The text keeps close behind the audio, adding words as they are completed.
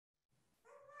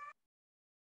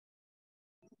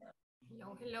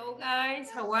Hello, hello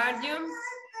guys, how are you?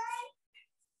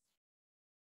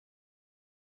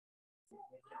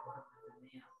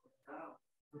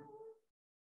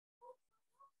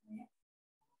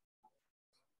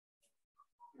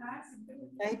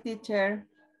 Hi, teacher.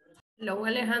 Hello,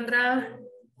 Alejandra.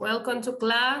 Welcome to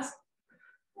class.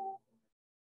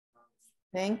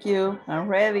 Thank you. I'm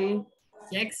ready.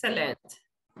 Excellent.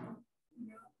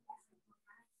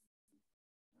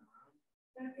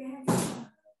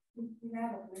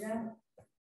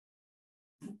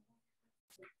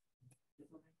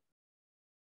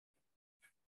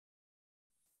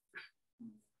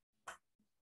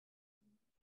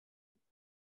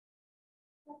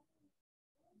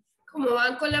 ¿Cómo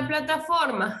van con la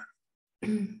plataforma?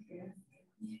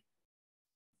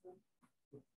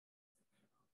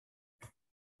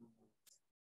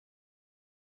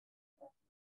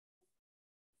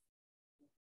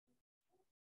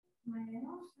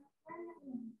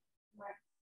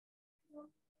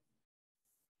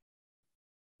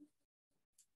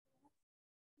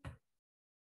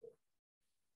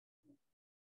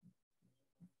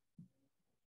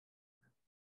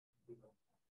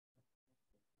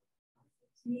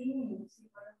 Sí.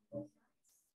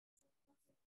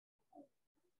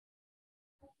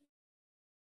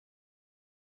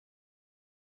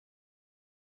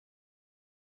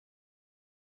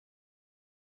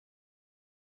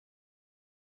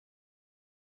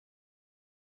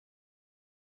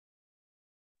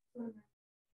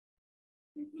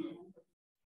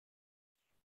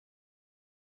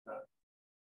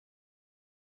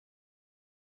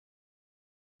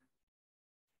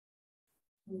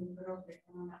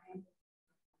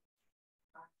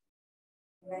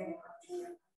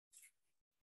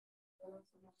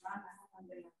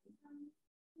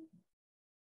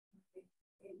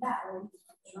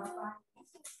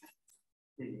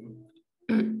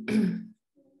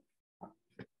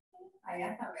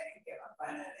 Allá saber en qué va a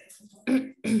parar eso.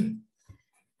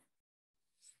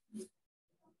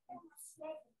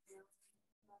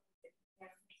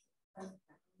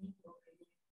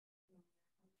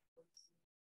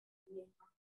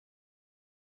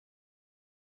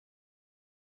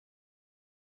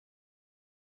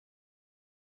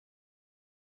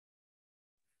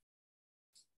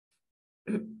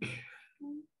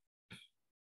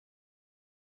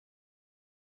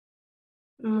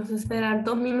 Vamos a esperar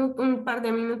 2 minutos, un par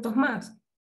de minutos más.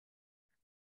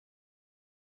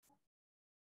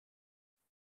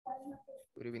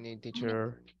 Good evening,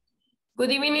 teacher.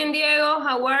 Good evening, Diego.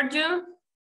 How are you?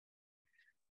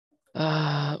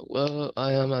 Well,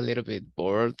 I am a little bit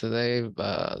bored today,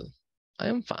 but I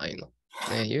am fine.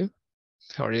 And you?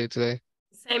 How are you today?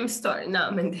 Same story.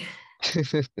 No, mentira.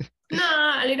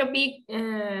 No, a little bit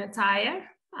tired,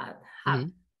 but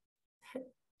happy.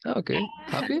 Okay,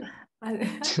 happy?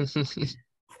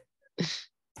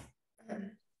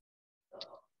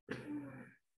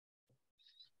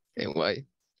 And why?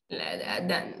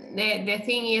 The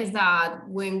thing is that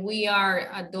when we are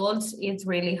adults, it's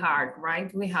really hard,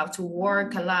 right? We have to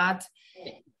work a lot.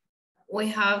 We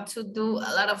have to do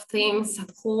a lot of things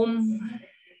at home.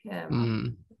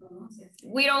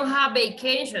 We don't have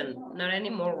vacation, not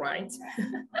anymore, right?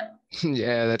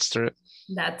 Yeah, that's true.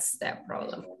 That's the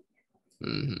problem.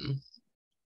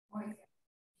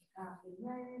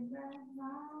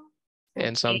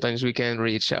 And sometimes we can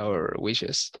reach our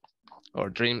wishes or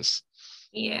dreams.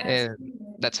 Yes. And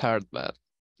that's hard, but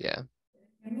yeah.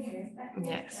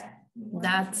 Yes.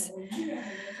 That's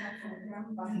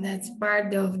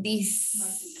part of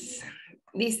this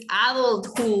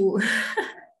adulthood.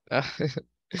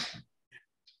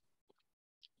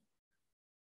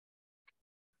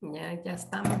 Ya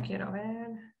estamos, quiero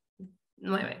ver.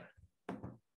 9.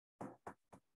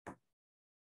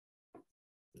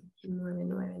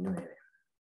 9.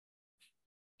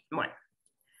 Bueno.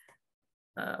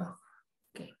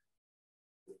 Okay.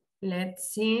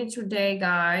 Let's see today,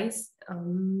 guys.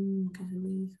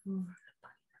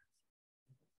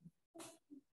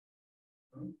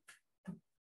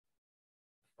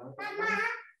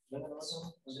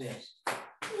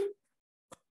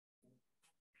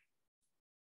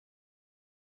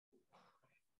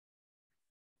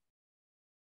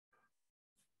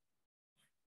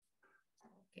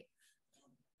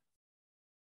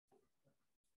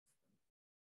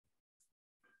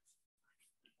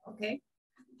 Okay.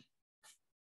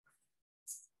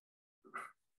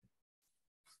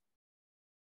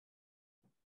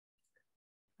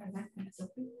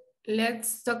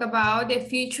 Let's talk about the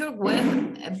future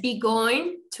will be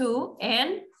going to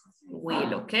and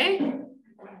will, okay?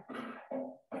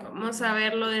 Vamos a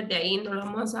verlo desde ahí, no lo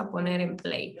vamos a poner en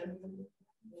play.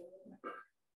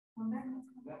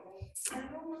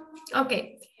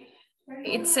 Okay,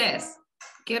 it says,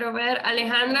 quiero ver,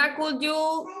 Alejandra, could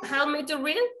you help me to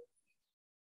read?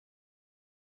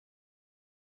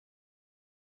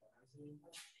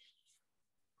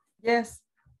 Yes.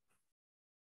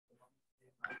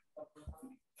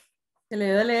 Se le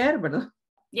dio a leer, ¿verdad?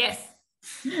 Yes.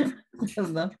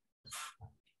 Perdón.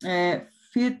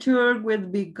 Future will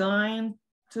be going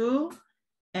to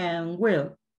and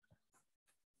will.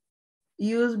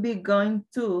 Use be going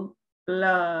to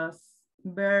plus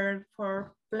verb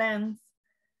for plans.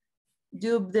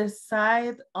 You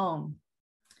decide on.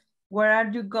 What are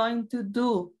you going to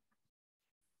do?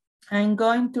 I'm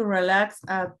going to relax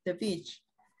at the beach.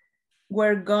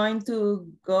 We're going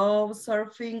to go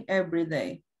surfing every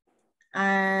day.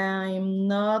 I'm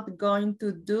not going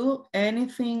to do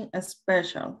anything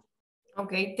special.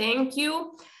 Okay, thank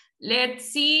you.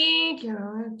 Let's see.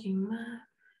 Quiero ver quién más.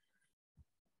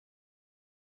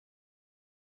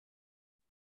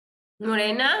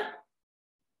 Morena,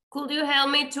 could you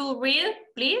help me to read,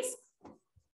 please?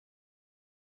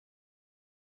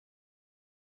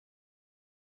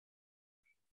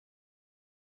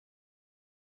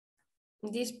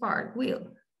 This part will.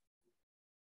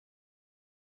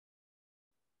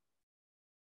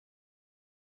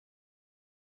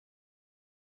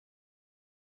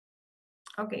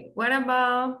 Okay, what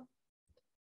about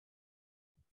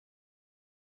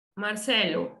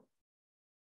Marcelo?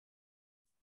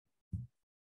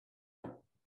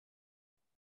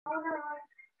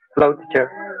 Hello,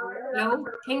 teacher. Hello,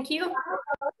 thank you.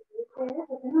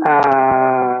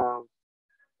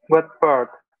 What part?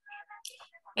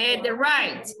 The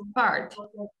right part.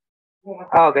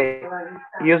 Okay.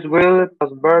 Use will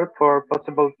plus verb for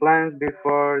possible plans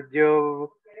before you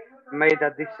made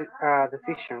a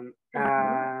decision.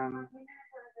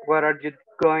 What are you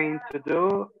going to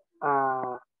do?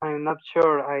 I'm not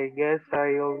sure. I guess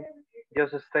I'll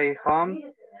just stay home.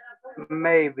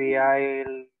 Maybe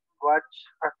I'll watch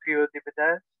a few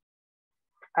DVDs.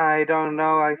 I don't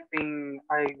know. I think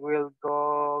I will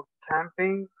go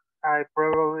camping. I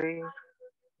probably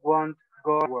won't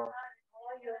go to work.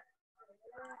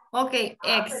 Okay,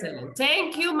 excellent.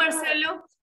 Thank you, Marcelo.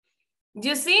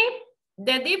 You see,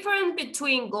 the difference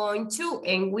between going to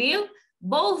and will,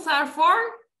 both are for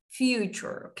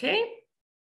future, okay?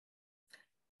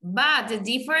 But the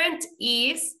difference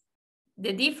is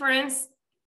that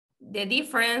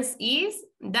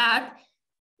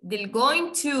the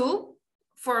going to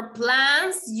for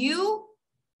plans you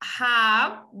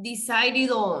have decided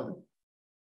on.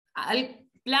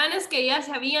 Planes que ya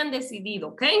se habían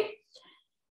decidido, okay?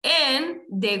 And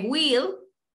the will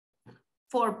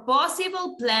for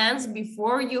possible plans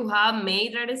before you have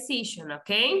made a decision,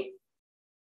 okay?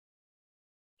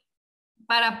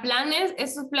 Para planes,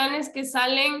 esos planes que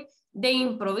salen de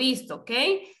improviso, ¿ok?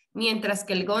 Mientras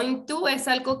que el going to es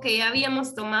algo que ya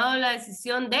habíamos tomado la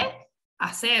decisión de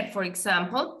hacer. For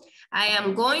example, I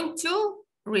am going to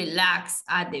relax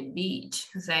at the beach.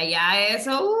 O sea, ya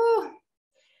eso,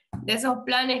 de esos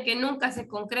planes que nunca se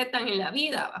concretan en la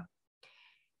vida, ¿va?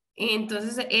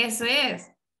 Entonces, eso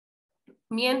es.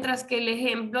 Mientras que el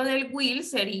ejemplo del will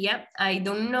sería, I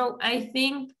don't know, I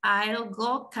think I'll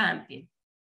go camping.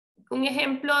 Un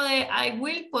ejemplo de I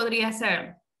will podría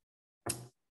ser.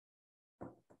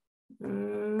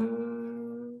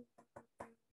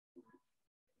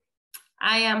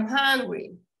 I am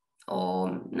hungry. O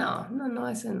no,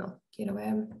 ese no. Quiero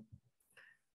ver.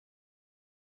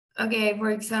 Okay,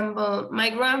 for example, my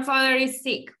grandfather is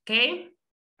sick, okay?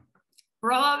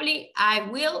 Probably I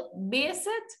will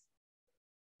visit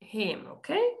him,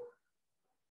 okay?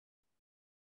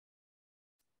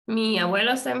 Mi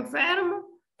abuelo está enfermo.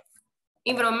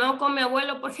 Y bromeo con mi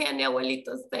abuelo porque ya ni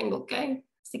abuelitos tengo, ¿ok?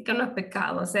 Así que no es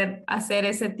pecado hacer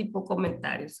ese tipo de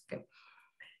comentarios, ¿ok?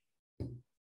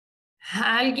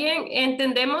 ¿Alguien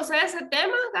entendemos ese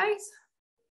tema, guys?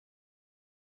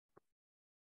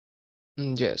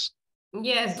 Yes.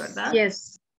 Yes, ¿verdad?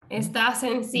 Yes. Está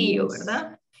sencillo, Yes.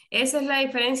 ¿verdad? Esa es la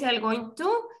diferencia del going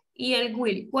to y el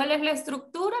will. ¿Cuál es la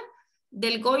estructura?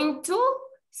 Del going to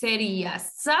sería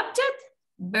subject,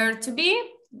 verb to be,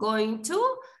 going to,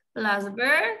 plus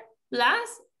verb,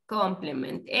 plus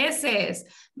complement. Ese es.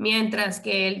 Mientras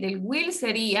que el del will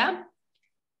sería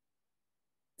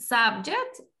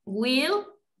subject, will,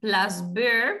 plus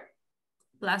verb,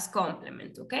 plus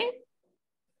complement, ¿ok?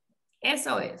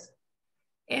 Eso es.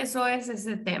 Eso es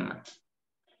ese tema.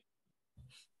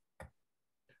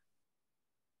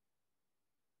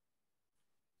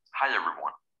 Hi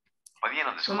everyone. By the end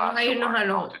of this Vamos class, a you'll irnos learn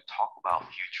a how los, to talk about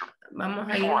future. vamos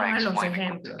a Before I irnos a los explain the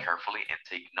content ejemplos. carefully and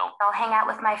take notes. I'll hang out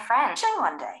with my friends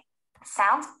one day.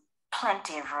 Sounds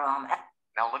plenty of room.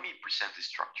 Now let me present the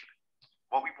structure.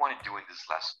 What we want to do in this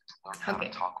lesson is learn how to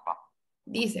talk about.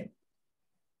 Dice,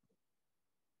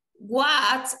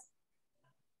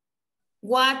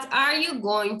 what are you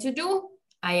going to do?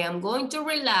 I am going to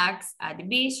relax at the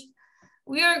beach.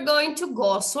 We are going to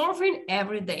go surfing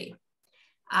every day.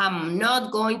 I'm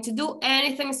not going to do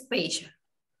anything special.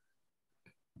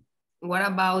 What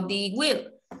about the will?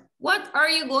 What are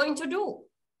you going to do?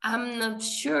 I'm not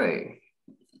sure.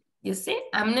 You see,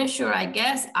 I'm not sure. I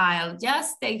guess I'll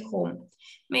just stay home.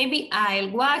 Maybe I'll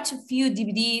watch a few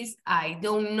DVDs. I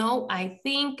don't know. I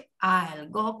think I'll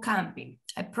go camping.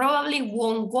 I probably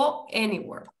won't go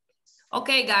anywhere.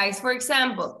 Okay, guys, for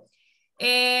example,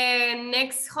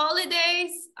 next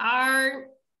holidays are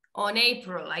on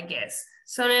April, I guess.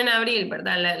 Son en abril,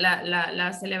 ¿verdad?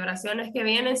 Las celebraciones que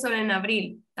vienen son en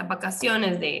abril. Las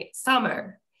vacaciones de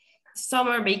summer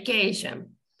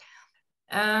vacation.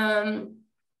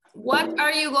 What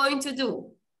are you going to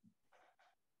do?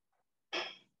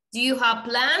 Do you have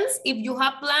plans? If you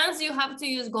have plans, you have to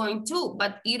use going to.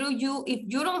 But if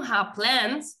you don't have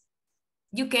plans,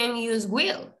 you can use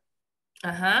will.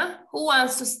 Who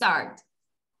wants to start?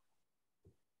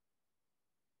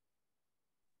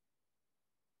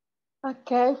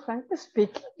 Okay, frankly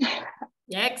speaking.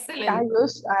 Excellent.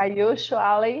 I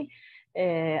usually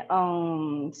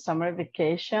on summer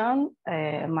vacation,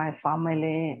 my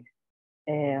family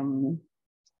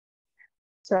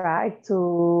try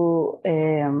to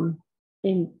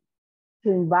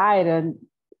invite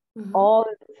all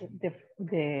the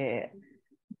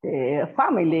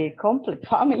complete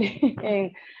family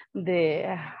in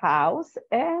the house,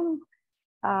 and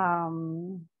I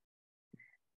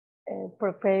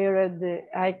prepared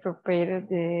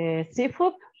the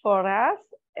seafood for us,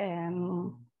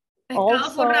 and Pescado also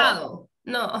forrado.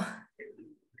 No.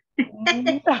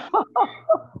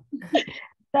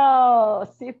 no,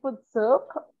 seafood soup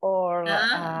or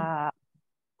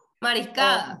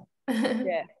mariscada.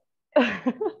 Yeah.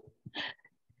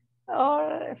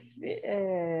 Or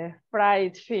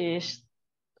fried fish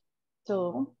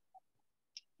too.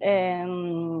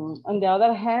 And on the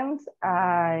other hand,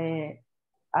 I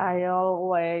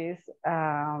always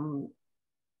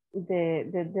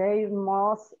the day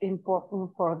most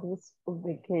important for this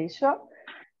vacation,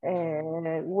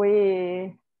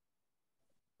 we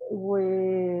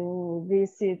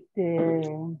visit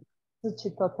the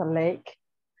Suchitoto Lake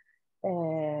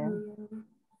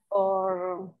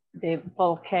or the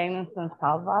volcano, San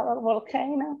Salvador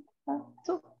volcano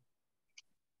too.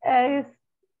 It's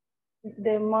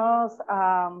the most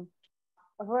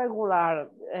regular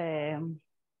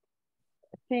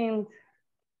thing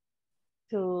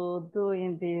to do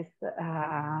in this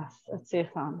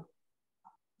season.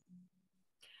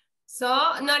 So,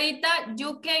 Norita,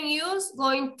 you can use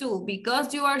going to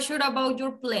because you are sure about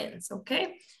your plans,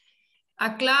 okay?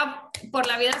 A clap por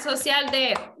la vida social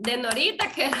de Norita,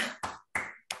 que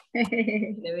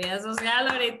de vida social,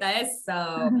 Norita,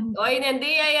 eso. Hoy en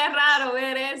día ya es raro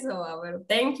ver eso. A ver,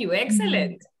 thank you,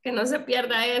 excellent. Que no se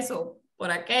pierda eso por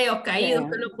aquellos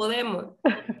caídos que no podemos.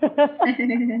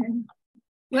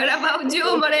 What about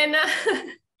you, Morena?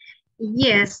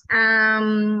 Yes,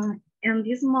 in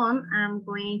this month, I'm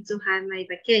going to have my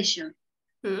vacation.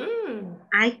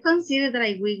 I consider that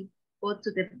I will go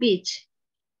to the beach,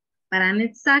 but I'm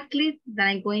exactly that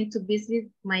I'm going to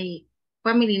visit my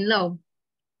family-in-law.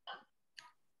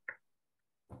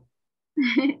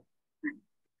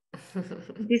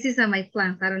 This is on my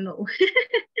plans, I don't know.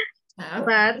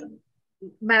 But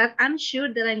I'm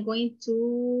sure that I'm going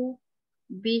to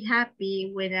be happy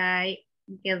when I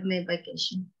get my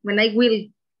vacation, when I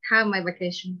will have my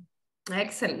vacation.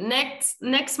 Excellent.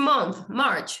 Next month,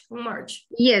 March.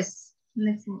 Yes,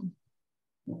 next month.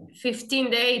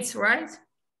 15 days, right?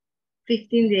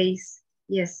 15 days,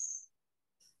 yes.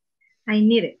 I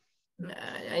need it.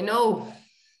 I know.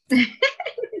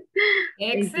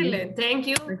 Excellent, thank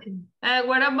you. Okay.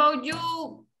 What about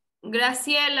you,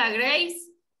 Graciela, Grace?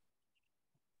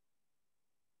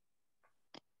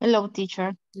 Hello,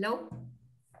 teacher. Hello.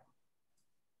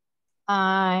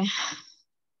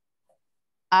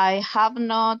 I have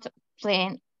not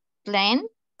planned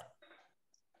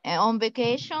on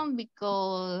vacation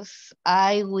because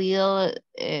I will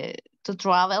to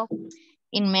travel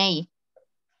in May.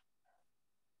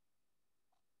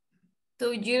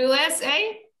 To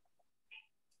USA?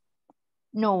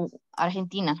 No,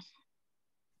 Argentina.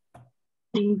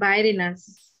 Inviting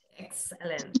us.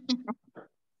 Excellent.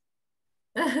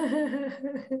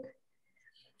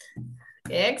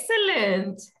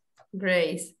 Excellent,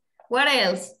 Grace. What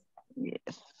else?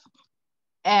 Yes.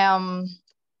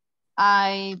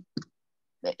 I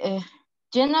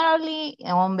Generally,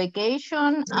 on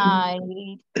vacation, I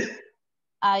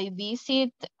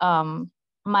visit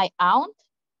my aunt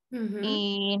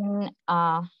in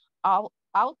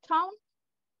out town,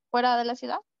 fuera de la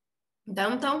ciudad.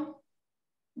 Downtown.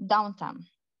 Downtown.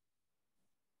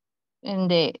 In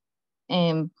the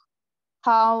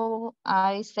how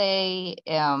I say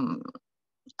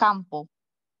campo.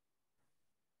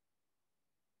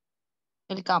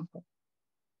 El campo.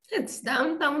 It's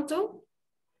downtown too.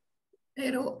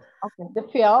 Pero. Okay. The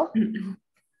field.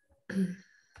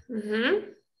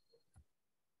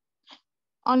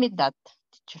 Only that,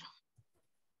 teacher.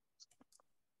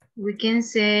 We can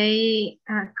say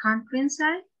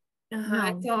countryside.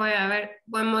 Ajá, No. yo voy a ver,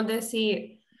 podemos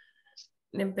decir,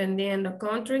 dependiendo,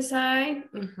 countryside,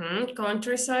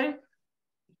 countryside.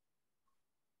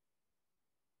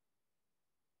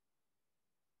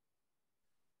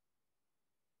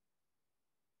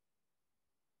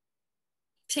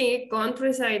 Sí,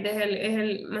 countryside es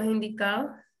el más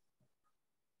indicado.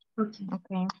 Okay.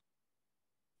 Okay.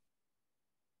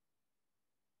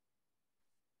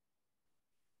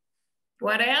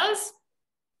 What else?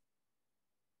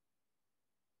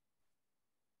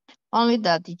 Only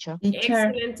that, teacher.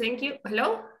 Excellent, thank you.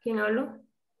 Hello, ¿quién habló?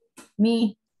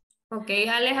 Me. Okay,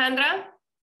 Alejandra.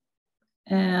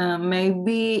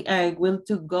 Maybe I will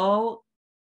to go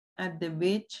at the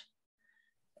beach.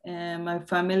 My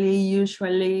family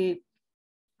usually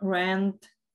rent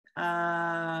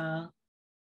to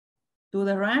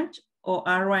the ranch or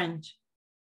a ranch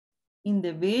in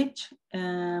the beach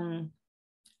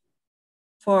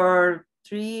for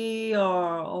 3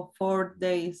 or 4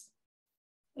 days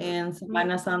in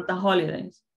Semana Santa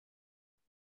holidays.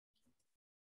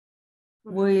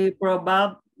 We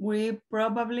probably,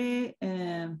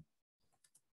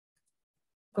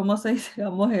 ¿cómo se dice?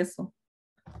 Hagamos eso.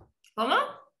 ¿Cómo?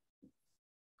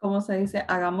 ¿Cómo se dice?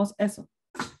 Hagamos eso.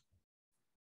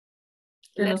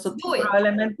 Que Let's nosotros do it.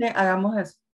 probablemente hagamos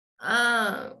eso.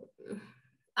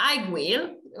 I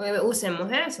will.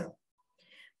 Usemos eso.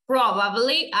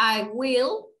 Probably I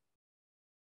will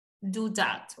do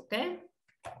that, okay?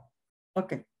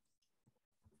 Okay.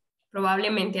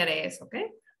 Probablemente haré eso,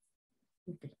 okay?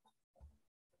 Okay.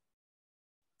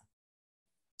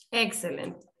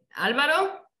 Excellent.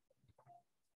 Álvaro.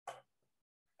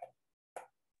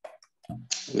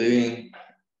 Good evening.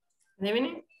 Good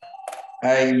evening.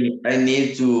 I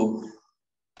need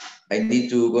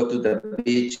to go to the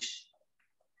beach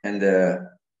and the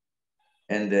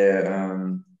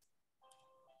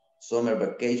summer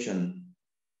vacation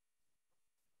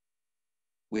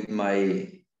with my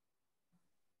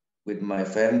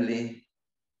family.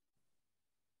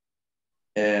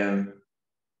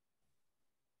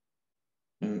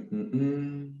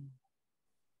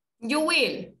 You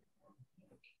will.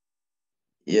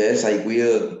 Yes, I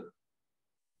will.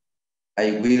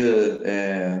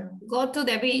 Go to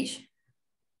the beach.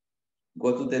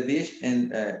 Go to the beach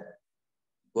and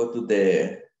go to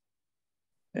the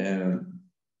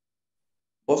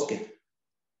bosque.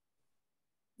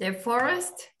 The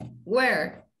forest.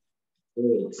 Where?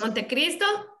 Yes.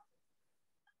 Montecristo?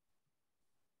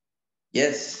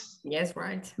 Yes. Yes,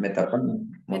 right.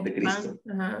 Metapan, Montecristo.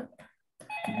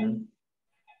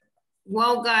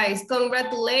 Wow, guys,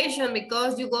 congratulations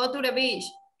because you go to the beach.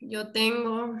 Yo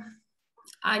tengo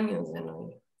años de no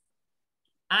ir.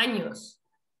 Años.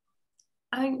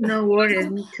 No worries,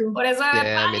 me too. Por eso Yeah,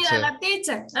 me pálida too. la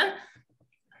teacher. ¿Ah?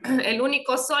 El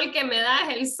único sol que me da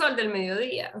es el sol del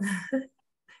mediodía.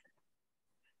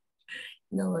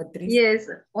 No, triste. Yes,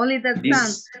 only the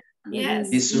sun.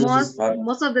 Yes.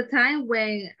 Most of the time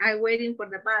when I'm waiting for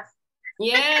the bus.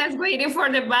 Yes, waiting for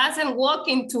the bus and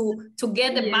walking to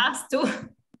get the bus too.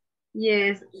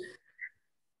 Yes.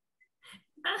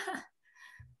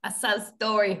 A sad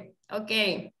story.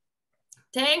 Okay.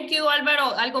 Thank you,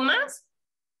 Álvaro. ¿Algo más?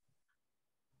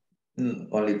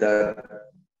 Only that.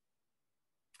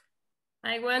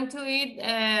 I want to eat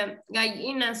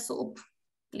gallina soup,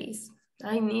 please.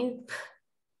 I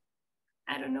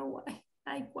don't know why.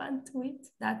 I want to eat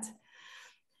that.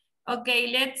 Okay,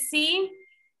 let's see.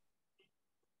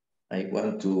 I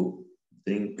want to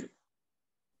drink.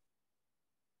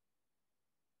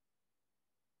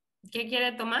 ¿Qué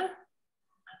quiere tomar?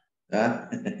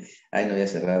 Ay, no, ya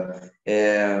cerrado.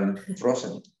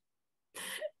 Frozen.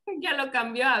 Ya lo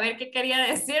cambió. A ver qué quería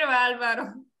decir,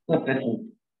 Álvaro.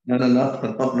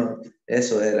 No.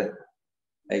 Eso era.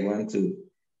 I want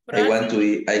to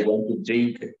eat, I want to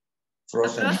drink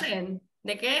frozen. ¿Frozen?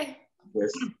 ¿De qué?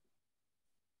 Pues,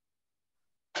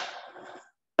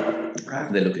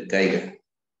 de lo que caiga.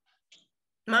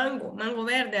 Mango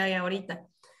verde hay ahorita.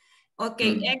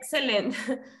 Okay, excellent.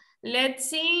 Let's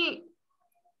see.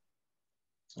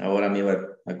 Ahora me iba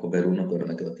a comer uno, pero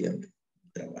no quedó tiempo.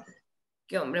 Trabajo.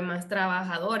 Qué hombre más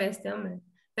trabajador este hombre.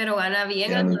 Pero gana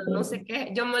bien, Era muy Álvaro, no pobre. sé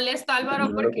qué. Yo molesto a Álvaro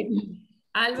No, porque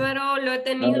Álvaro lo he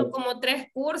tenido no, como 3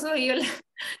 cursos y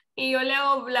yo le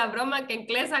hago la broma que en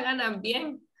Clesa ganan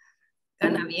bien.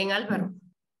 Gana bien, Álvaro.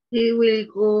 He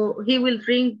will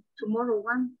drink tomorrow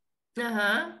one.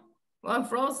 Ajá. One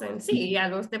Frozen. Sí, ya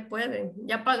no se puede.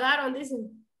 Ya pagaron,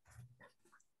 dicen.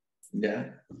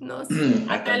 ya. No sé.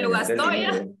 Hasta Hasta me lo gasté el gastó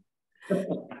ya. dinero.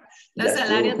 Los Ya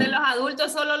salarios de estuvo. los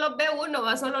adultos solo los ve uno,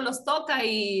 va, solo los toca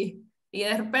y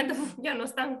de repente ya no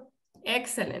están.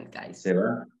 Excelente, guys. Se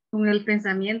va. Con el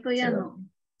pensamiento Se ya va. no.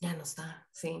 Ya no está,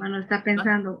 sí. Cuando está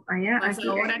pensando allá, Más aquí,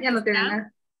 ahora ya que no te está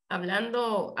ganas.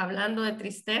 hablando de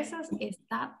tristezas,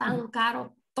 está tan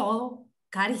caro todo,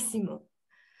 carísimo.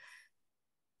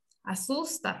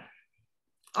 Asusta.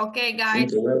 Ok,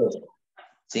 guys. 5 huevos.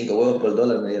 5 huevos por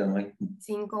 $1 me dieron hoy.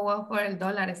 5 huevos por el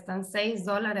dólar, están $6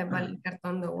 vale el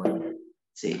cartón de huevo.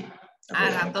 Sí. A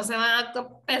rato se van a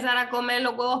empezar a comer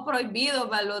los huevos prohibidos,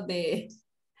 ¿va? Los de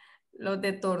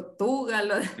tortuga,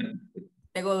 los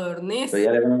de codorniz. Pero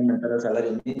ya le van a aumentar el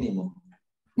salario mínimo.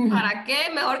 ¿Para qué?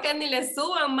 Mejor que ni le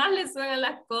suban, más le suben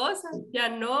las cosas. Ya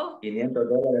no.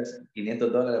 $500.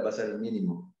 $500 va a ser el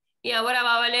mínimo. Y ahora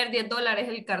va a valer $10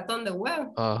 el cartón de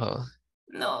huevo. Ajá.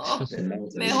 No,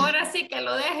 mejor así que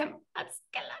lo dejen.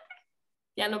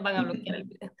 Ya nos van a bloquear el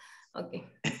video. Ok.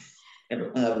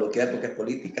 Lo van a bloquear porque es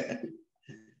política.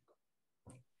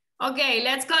 Ok,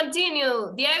 let's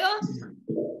continue. Diego?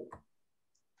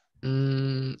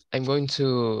 I'm going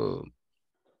to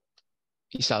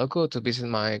Izalco to visit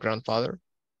my grandfather.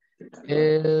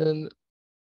 And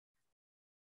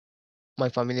my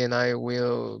family and I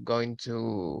will going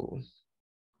to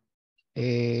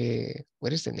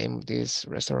what is the name of this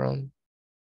restaurant?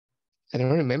 I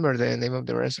don't remember the name of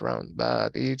the restaurant,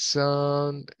 but it's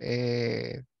on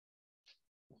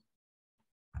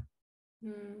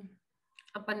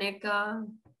Apaneca,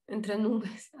 entre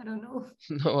nubes, I don't know.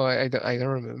 no, I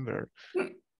don't remember.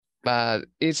 But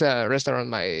it's a restaurant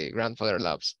my grandfather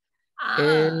loves.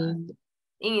 And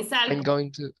en Izalco. I'm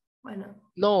going to Bueno.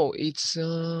 no, it's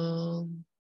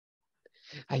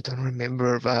I don't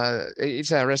remember, but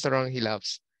it's a restaurant he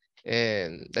loves.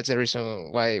 And that's the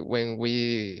reason why when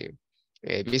we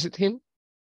visit him,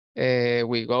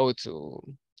 we go to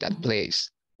that place.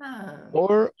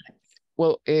 Or,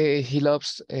 well, he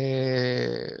loves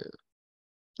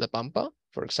La Pampa,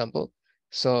 for example.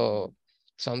 So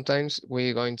sometimes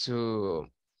we're going to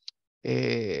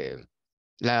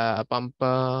La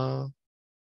Pampa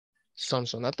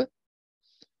Sonsonate.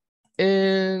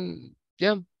 And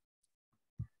yeah,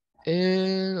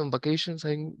 and on vacations,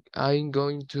 I'm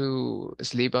going to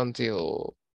sleep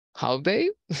until half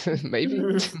day, maybe.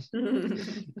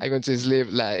 I'm going to sleep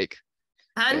like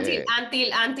until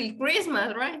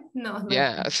Christmas, right? No.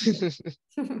 Yeah,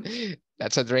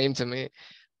 that's a dream to me.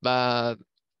 But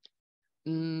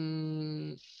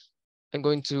I'm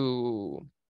going to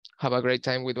have a great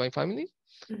time with my family,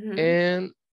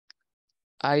 and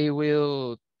I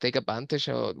will take advantage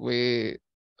of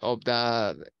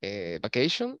that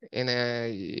vacation, and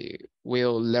I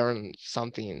will learn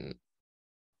something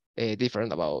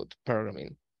different about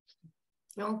programming.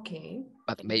 Okay.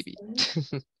 But maybe.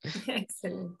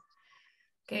 Excellent.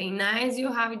 Okay, nice.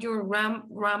 You have your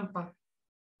grandpa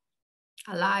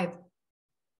alive.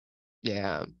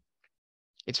 Yeah,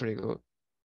 it's really good.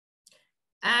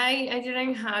 I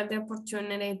didn't have the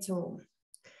opportunity to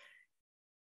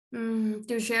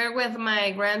share with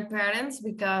my grandparents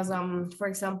because for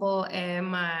example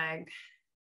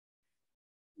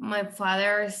my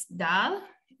father's dad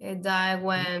died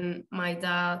when my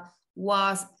dad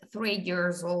was 3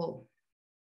 years old.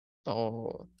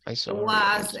 Oh, I saw. It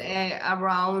was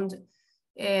around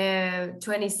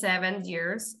 27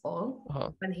 years old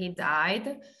when he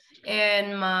died,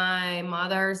 and my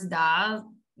mother's dad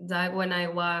died when I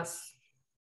was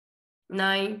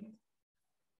 9.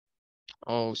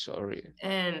 Oh, sorry.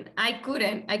 And I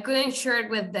couldn't share it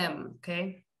with them,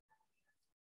 okay?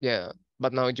 Yeah,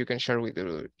 but now you can share with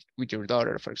your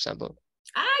daughter, for example.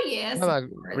 Yes. Have a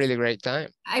really great time.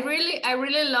 I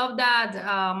really love that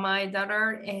my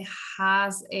daughter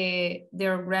has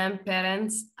their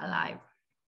grandparents alive.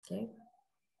 Okay.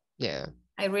 Yeah.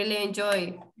 I really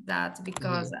enjoy that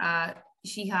because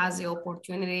she has the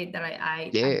opportunity that I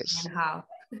can have.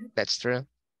 That's true.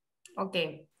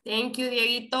 Okay. Thank you,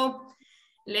 Dieguito.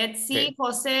 Let's see,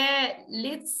 José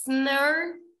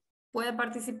Litzner. ¿Puede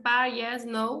participar? Yes,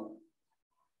 no.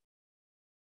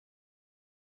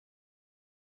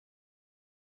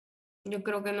 Yo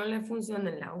creo que no le funciona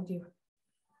el audio.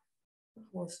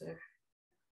 José.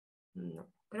 No,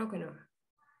 creo que no.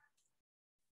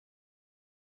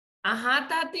 Ajá,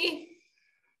 Tati.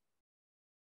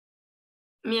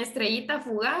 Mi estrellita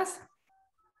fugaz.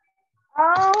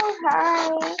 Oh,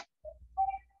 hi.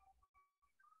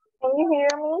 Can you hear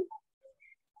me?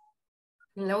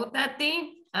 Hello,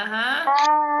 Tati. Ajá.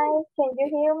 Hi, can you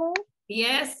hear me?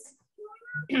 Yes.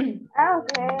 Okay,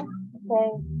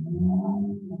 okay.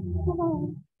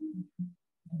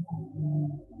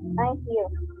 I'm here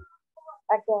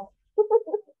again.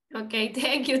 Ok,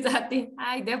 thank you, Tati.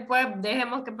 Ay, después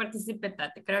dejemos que participe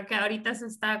Tati. Creo que ahorita se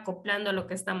está acoplando a lo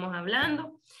que estamos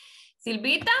hablando.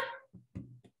 Silvita.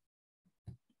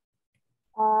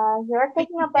 You're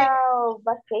talking about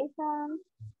vacation.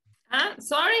 Ah,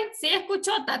 sorry, sí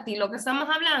escuchó Tati lo que estamos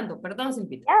hablando. Perdón,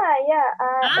 Silvita.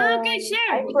 Yeah. Okay,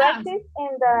 share. I practice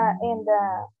in the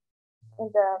I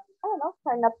don't know,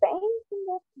 kind of paint.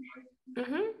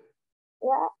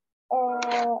 Yeah.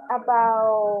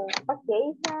 About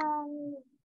vacation,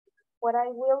 what I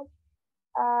will,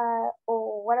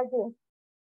 or what I do.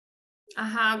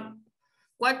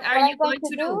 What are you going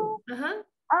to do?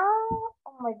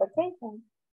 On my vacation.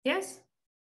 Yes.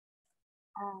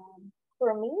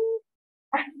 For me,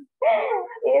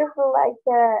 it's like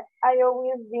I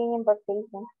always been in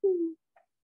vacation.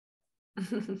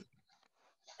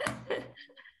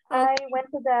 I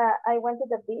went to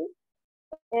the beach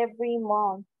every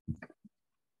month.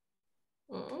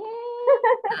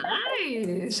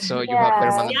 Nice. So you have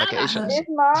permanent vacations. This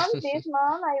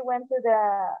month I went to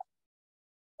the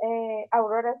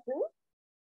Aurora Zoo,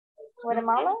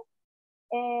 Guatemala,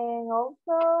 and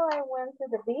also I went to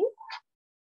the beach.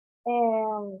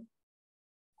 And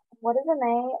what is the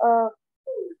name of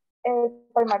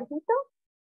Palmarcito?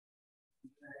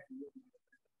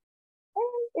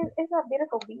 It's a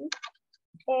beautiful beach,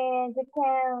 and you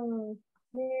can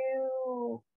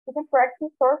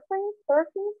practice surfing.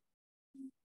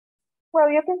 Well,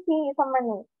 you can see so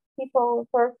many people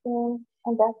surfing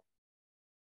and that.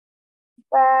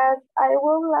 But I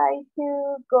would like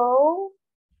to go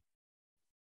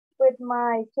with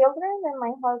my children and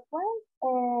my husband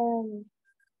and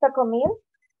Tacomil.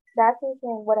 That is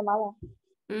in Guatemala.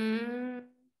 Yeah.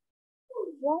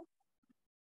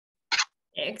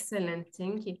 Excellent,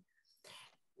 thank you.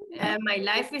 My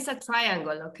life is a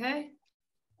triangle, okay?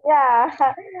 Yeah,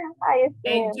 I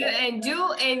see. And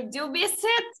you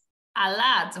visit a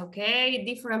lot, okay?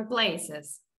 Different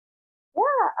places.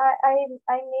 Yeah, I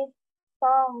meet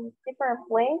some different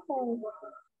places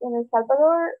in El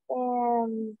Salvador,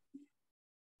 and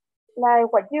like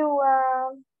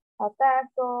Guayua,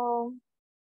 Ataco,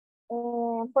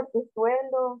 and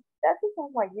Portezuelo. That is in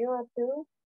Guayua too.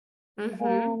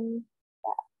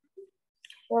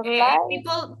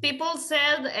 People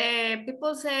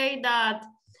say that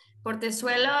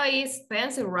Portezuelo is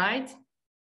expensive, right?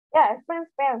 Yeah, it's pretty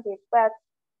expensive, but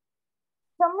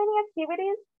so many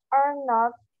activities are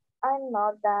not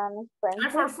that expensive.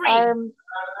 Are for free.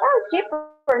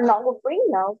 Cheaper. No, free.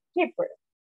 No, cheaper.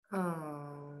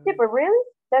 Cheaper, really?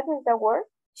 That is the word.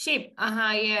 Cheap.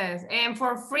 Yes. And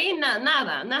for free,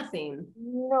 nada, nothing.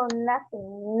 No,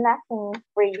 nothing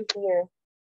free here.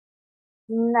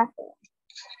 Nothing.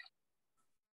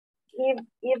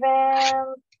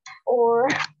 Even or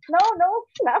no,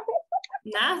 nothing.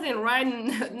 Nothing, right?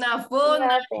 No food,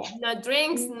 no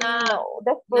drinks,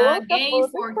 the food, games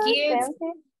for kids.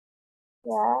 Expensive.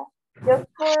 Yeah, just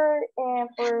for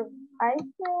ice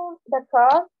cream, the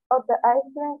cost of the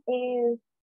ice cream is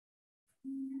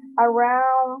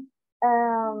around $4.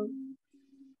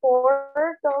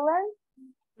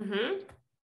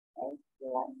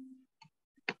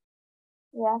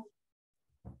 Yeah.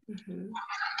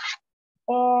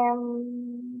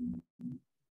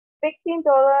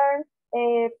 $15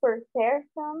 per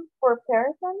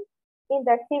person in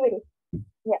the activity.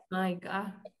 Yeah. My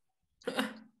God.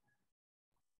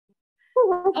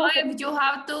 If you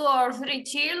have 2 or 3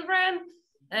 children,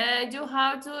 you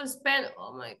have to spend,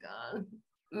 oh my God,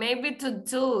 maybe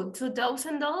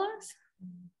 $2,000?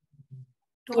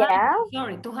 Yeah.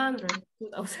 Sorry, 200.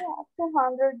 Yeah, $200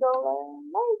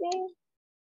 maybe.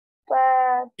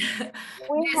 But the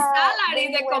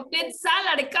complete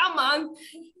salary, come on.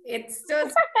 It's so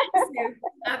expensive.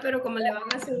 Pero como le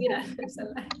van a subir al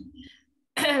salario.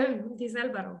 Dice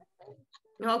Álvaro.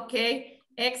 Okay,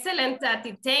 excellent,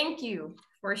 Tati. Thank you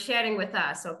for sharing with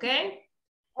us, okay?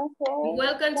 Okay.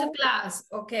 Welcome to class.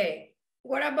 Okay.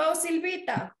 What about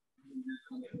Silvita?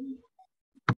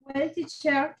 Well,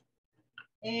 teacher,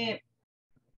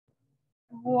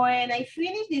 when I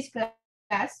finish this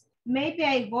class, maybe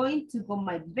I'm going to go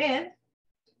my bed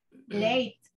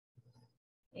late.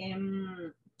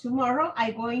 Tomorrow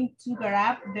I'm going to get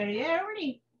up very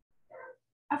early.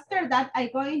 After that, I'm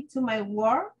going to my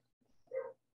work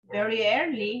very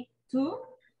early too.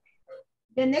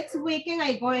 The next weekend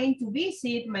I'm going to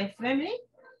visit my family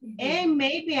and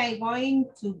maybe I'm going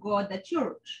to go to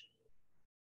church.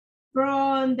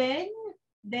 From then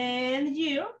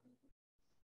year,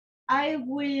 I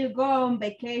will go on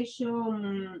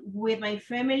vacation with my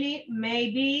family,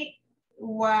 maybe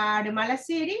Guatemala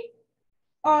City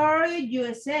or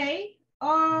USA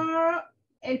or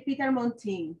El Peter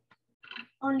Mountain.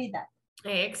 Only that.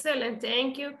 Excellent,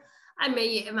 thank you. Ay, me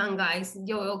llevan, guys.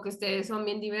 Yo veo que ustedes son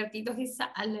bien divertidos y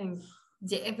salen.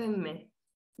 Llévenme.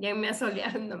 Llévenme a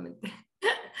solear, no me.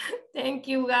 Thank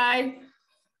you, guys.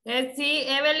 Let's see,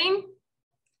 Evelyn.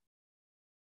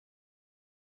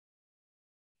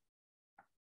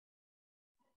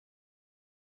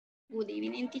 Good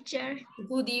evening, teacher.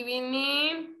 Good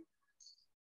evening.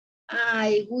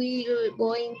 I will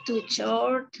going to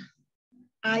church.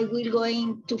 I will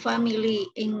going to family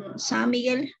in San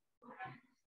Miguel.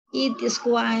 Eat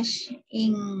squash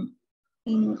in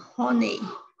honey.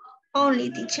 Only,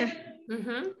 teacher.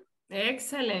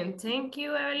 Excellent. Thank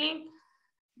you, Evelyn.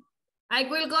 I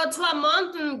will go to a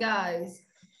mountain, guys.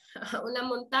 Una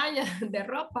montaña de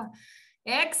ropa.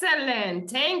 Excellent.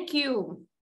 Thank you.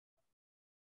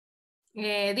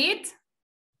 Edith?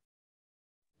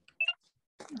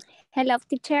 Hello,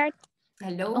 teacher.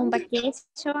 Hello. On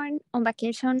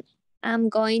vacation, I'm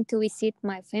going to visit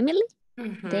my family.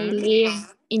 They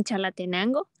live in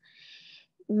Chalatenango.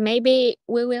 Maybe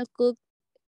we will cook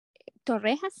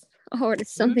torrejas or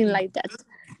something like that.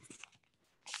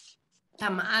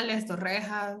 Tamales,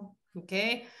 torrejas,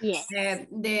 okay. Yes.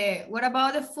 What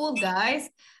about the food, guys?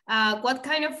 What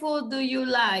kind of food do you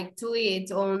like to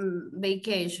eat on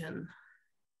vacation?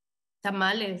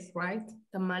 Tamales, right?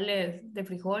 Tamales de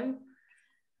frijol.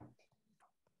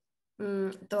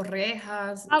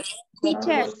 Torrejas.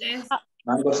 Teacher,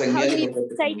 Mangos en how miel do y you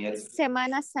rocotes say en miel.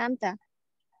 Semana Santa?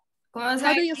 ¿Cómo se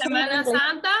How do dice you say Semana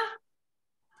Santa?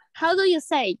 How do you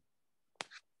say?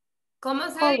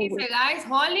 ¿Cómo se Holy dice, week. guys?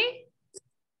 Holy?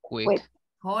 Week.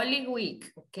 Holy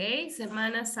Week, ok.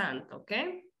 Semana Santa, ok.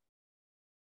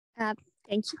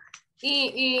 Thank you.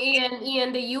 Y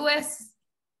en the USA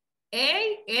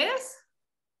es...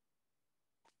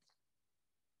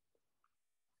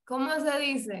 ¿Cómo se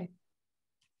dice?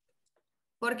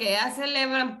 Porque ya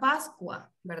celebran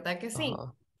Pascua, ¿verdad que sí?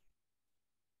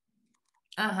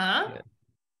 Ajá.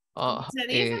 ¿Cómo se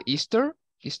dice? Easter.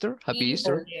 Happy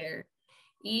Easter.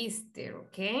 Easter,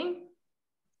 ok.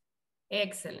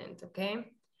 Excelente, ok.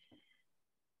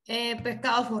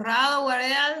 Pescado forrado,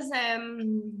 guardias,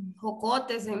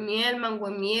 jocotes en miel, mango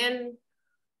en miel,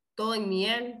 todo en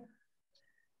miel.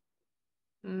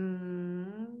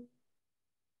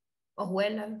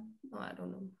 Hojuelas, no, I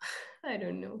don't know. I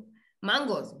don't know.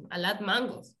 Mangos, a lot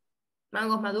mangos.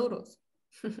 Mangos maduros.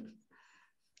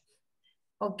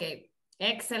 Okay,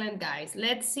 excellent, guys.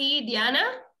 Let's see, Diana.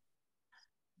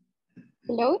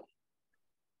 Hello.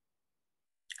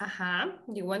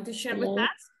 You want to share with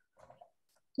us?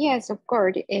 Yes, of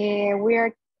course. We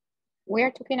are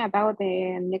talking about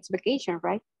the next vacation,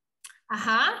 right?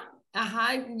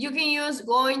 You can use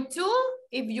going to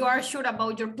if you are sure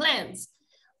about your plans,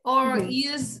 or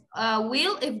use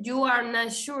will if you are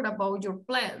not sure about your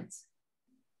plans.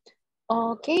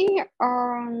 Okay,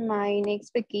 on my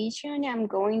next vacation, I'm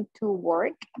going to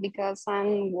work because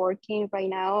I'm working right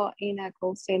now in a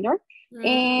call center.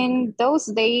 And those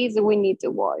days we need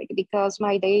to work because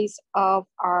my days off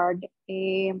are,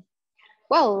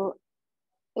 well,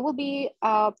 it will be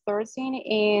Thursday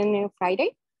and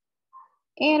Friday.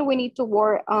 And we need to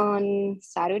work on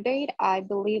Saturday. I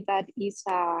believe that is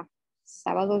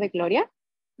Sábado de Gloria,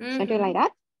 something like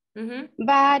that.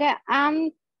 But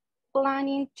I'm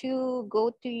planning to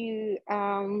go to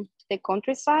the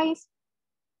countryside.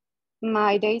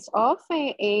 My days off,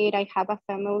 and I have a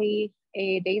family.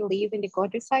 They live in the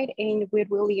countryside, and we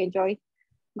really enjoy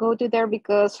go to there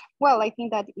because, well, I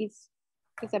think that it's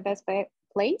the best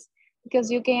place because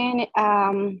you can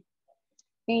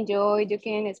enjoy, you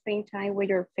can spend time with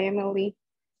your family.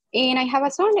 And I have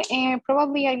a son, and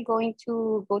probably I'm going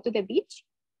to go to the beach.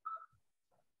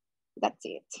 That's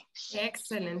it.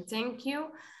 Excellent, thank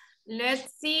you.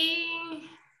 Let's see.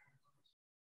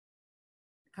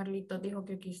 Carlito dijo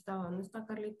que aquí estaba. ¿Dónde está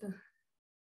Carlito?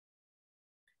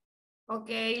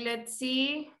 Okay, let's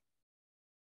see.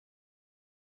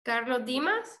 Carlos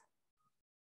Dimas.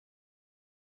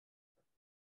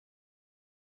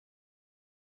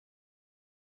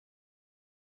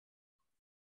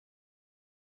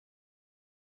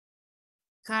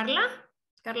 Carla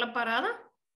Parada.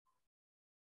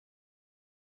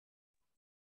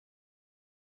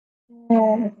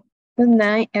 Good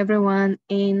night, everyone.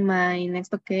 In my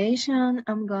next vacation,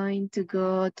 I'm going to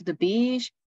go to the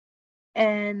beach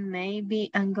and maybe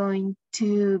I'm going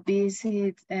to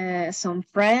visit some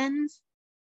friends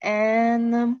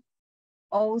and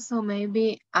also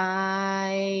maybe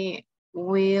I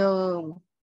will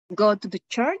go to the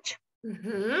church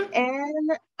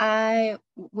and I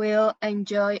will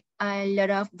enjoy a lot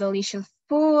of delicious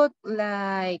food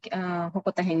like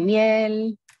jocotas en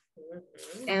miel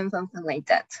and something like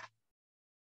that.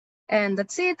 And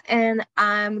that's it. And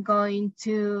I'm going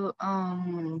to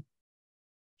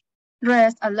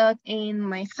rest a lot in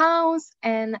my house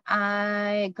and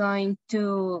I'm going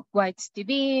to watch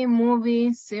TV,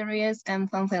 movies, series, and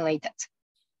something like that.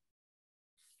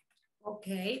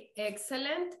 Okay,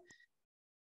 excellent.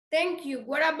 Thank you.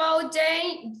 What about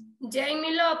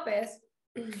Jamie Lopez?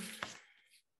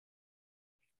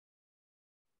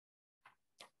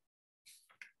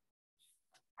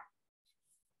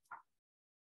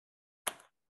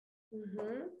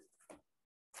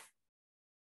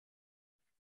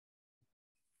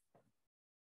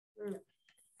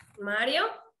 Mario?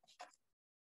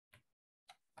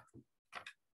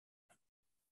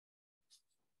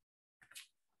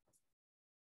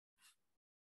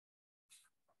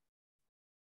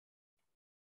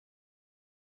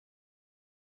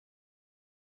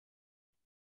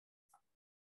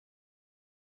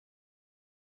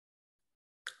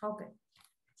 Okay.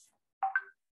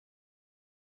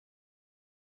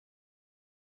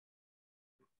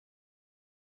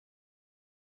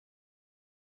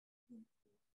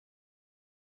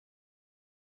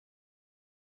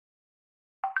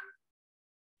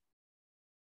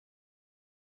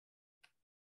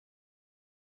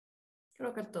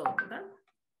 Creo que todo, ¿verdad?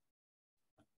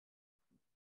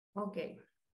 Okay.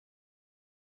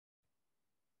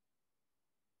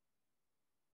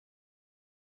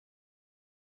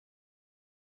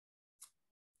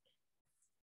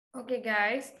 Okay,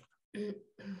 guys.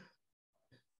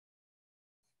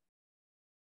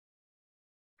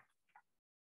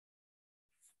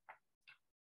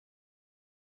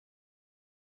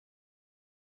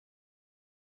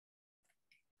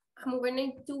 I'm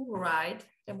going to write,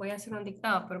 les voy a hacer un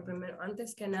dictado, pero primero,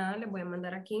 antes que nada, les voy a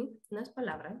mandar aquí unas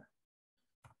palabras.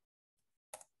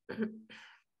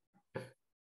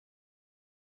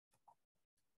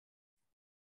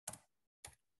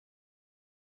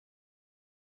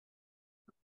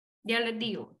 Ya les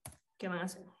digo qué van a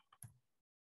hacer.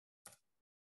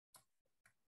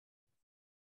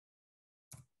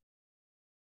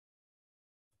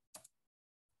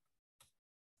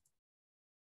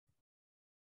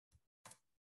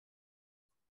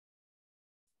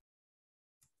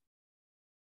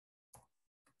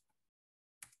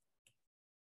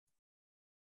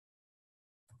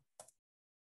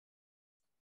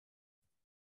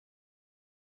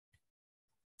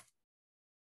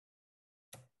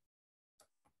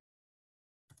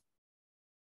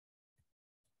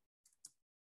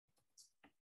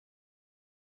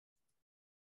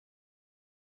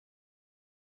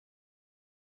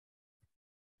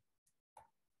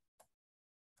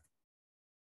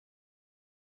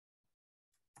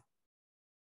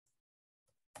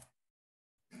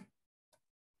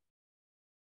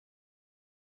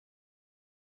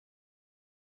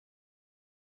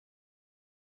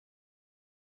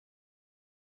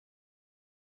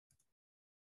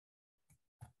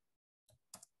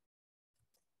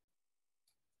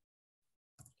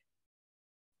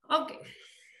 Okay.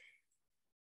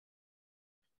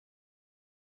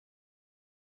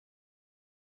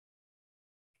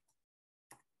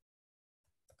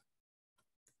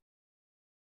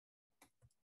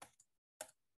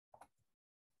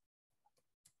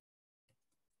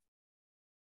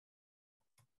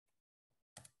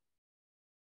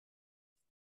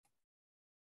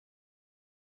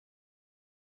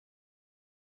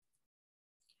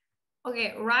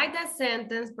 Okay, write a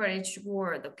sentence for each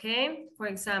word, okay? For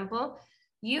example,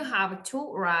 you have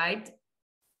to write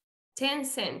 10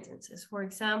 sentences. For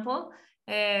example,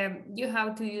 you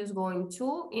have to use going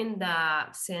to in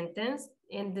the sentence.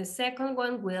 In the second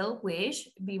one, will, wish,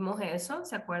 vimos eso,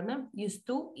 ¿se acuerdan? Use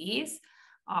to, is,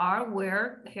 are,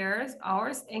 were, hers,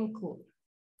 ours, and could,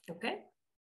 okay?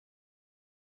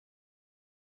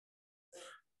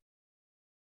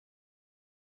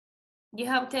 You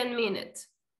have 10 minutes.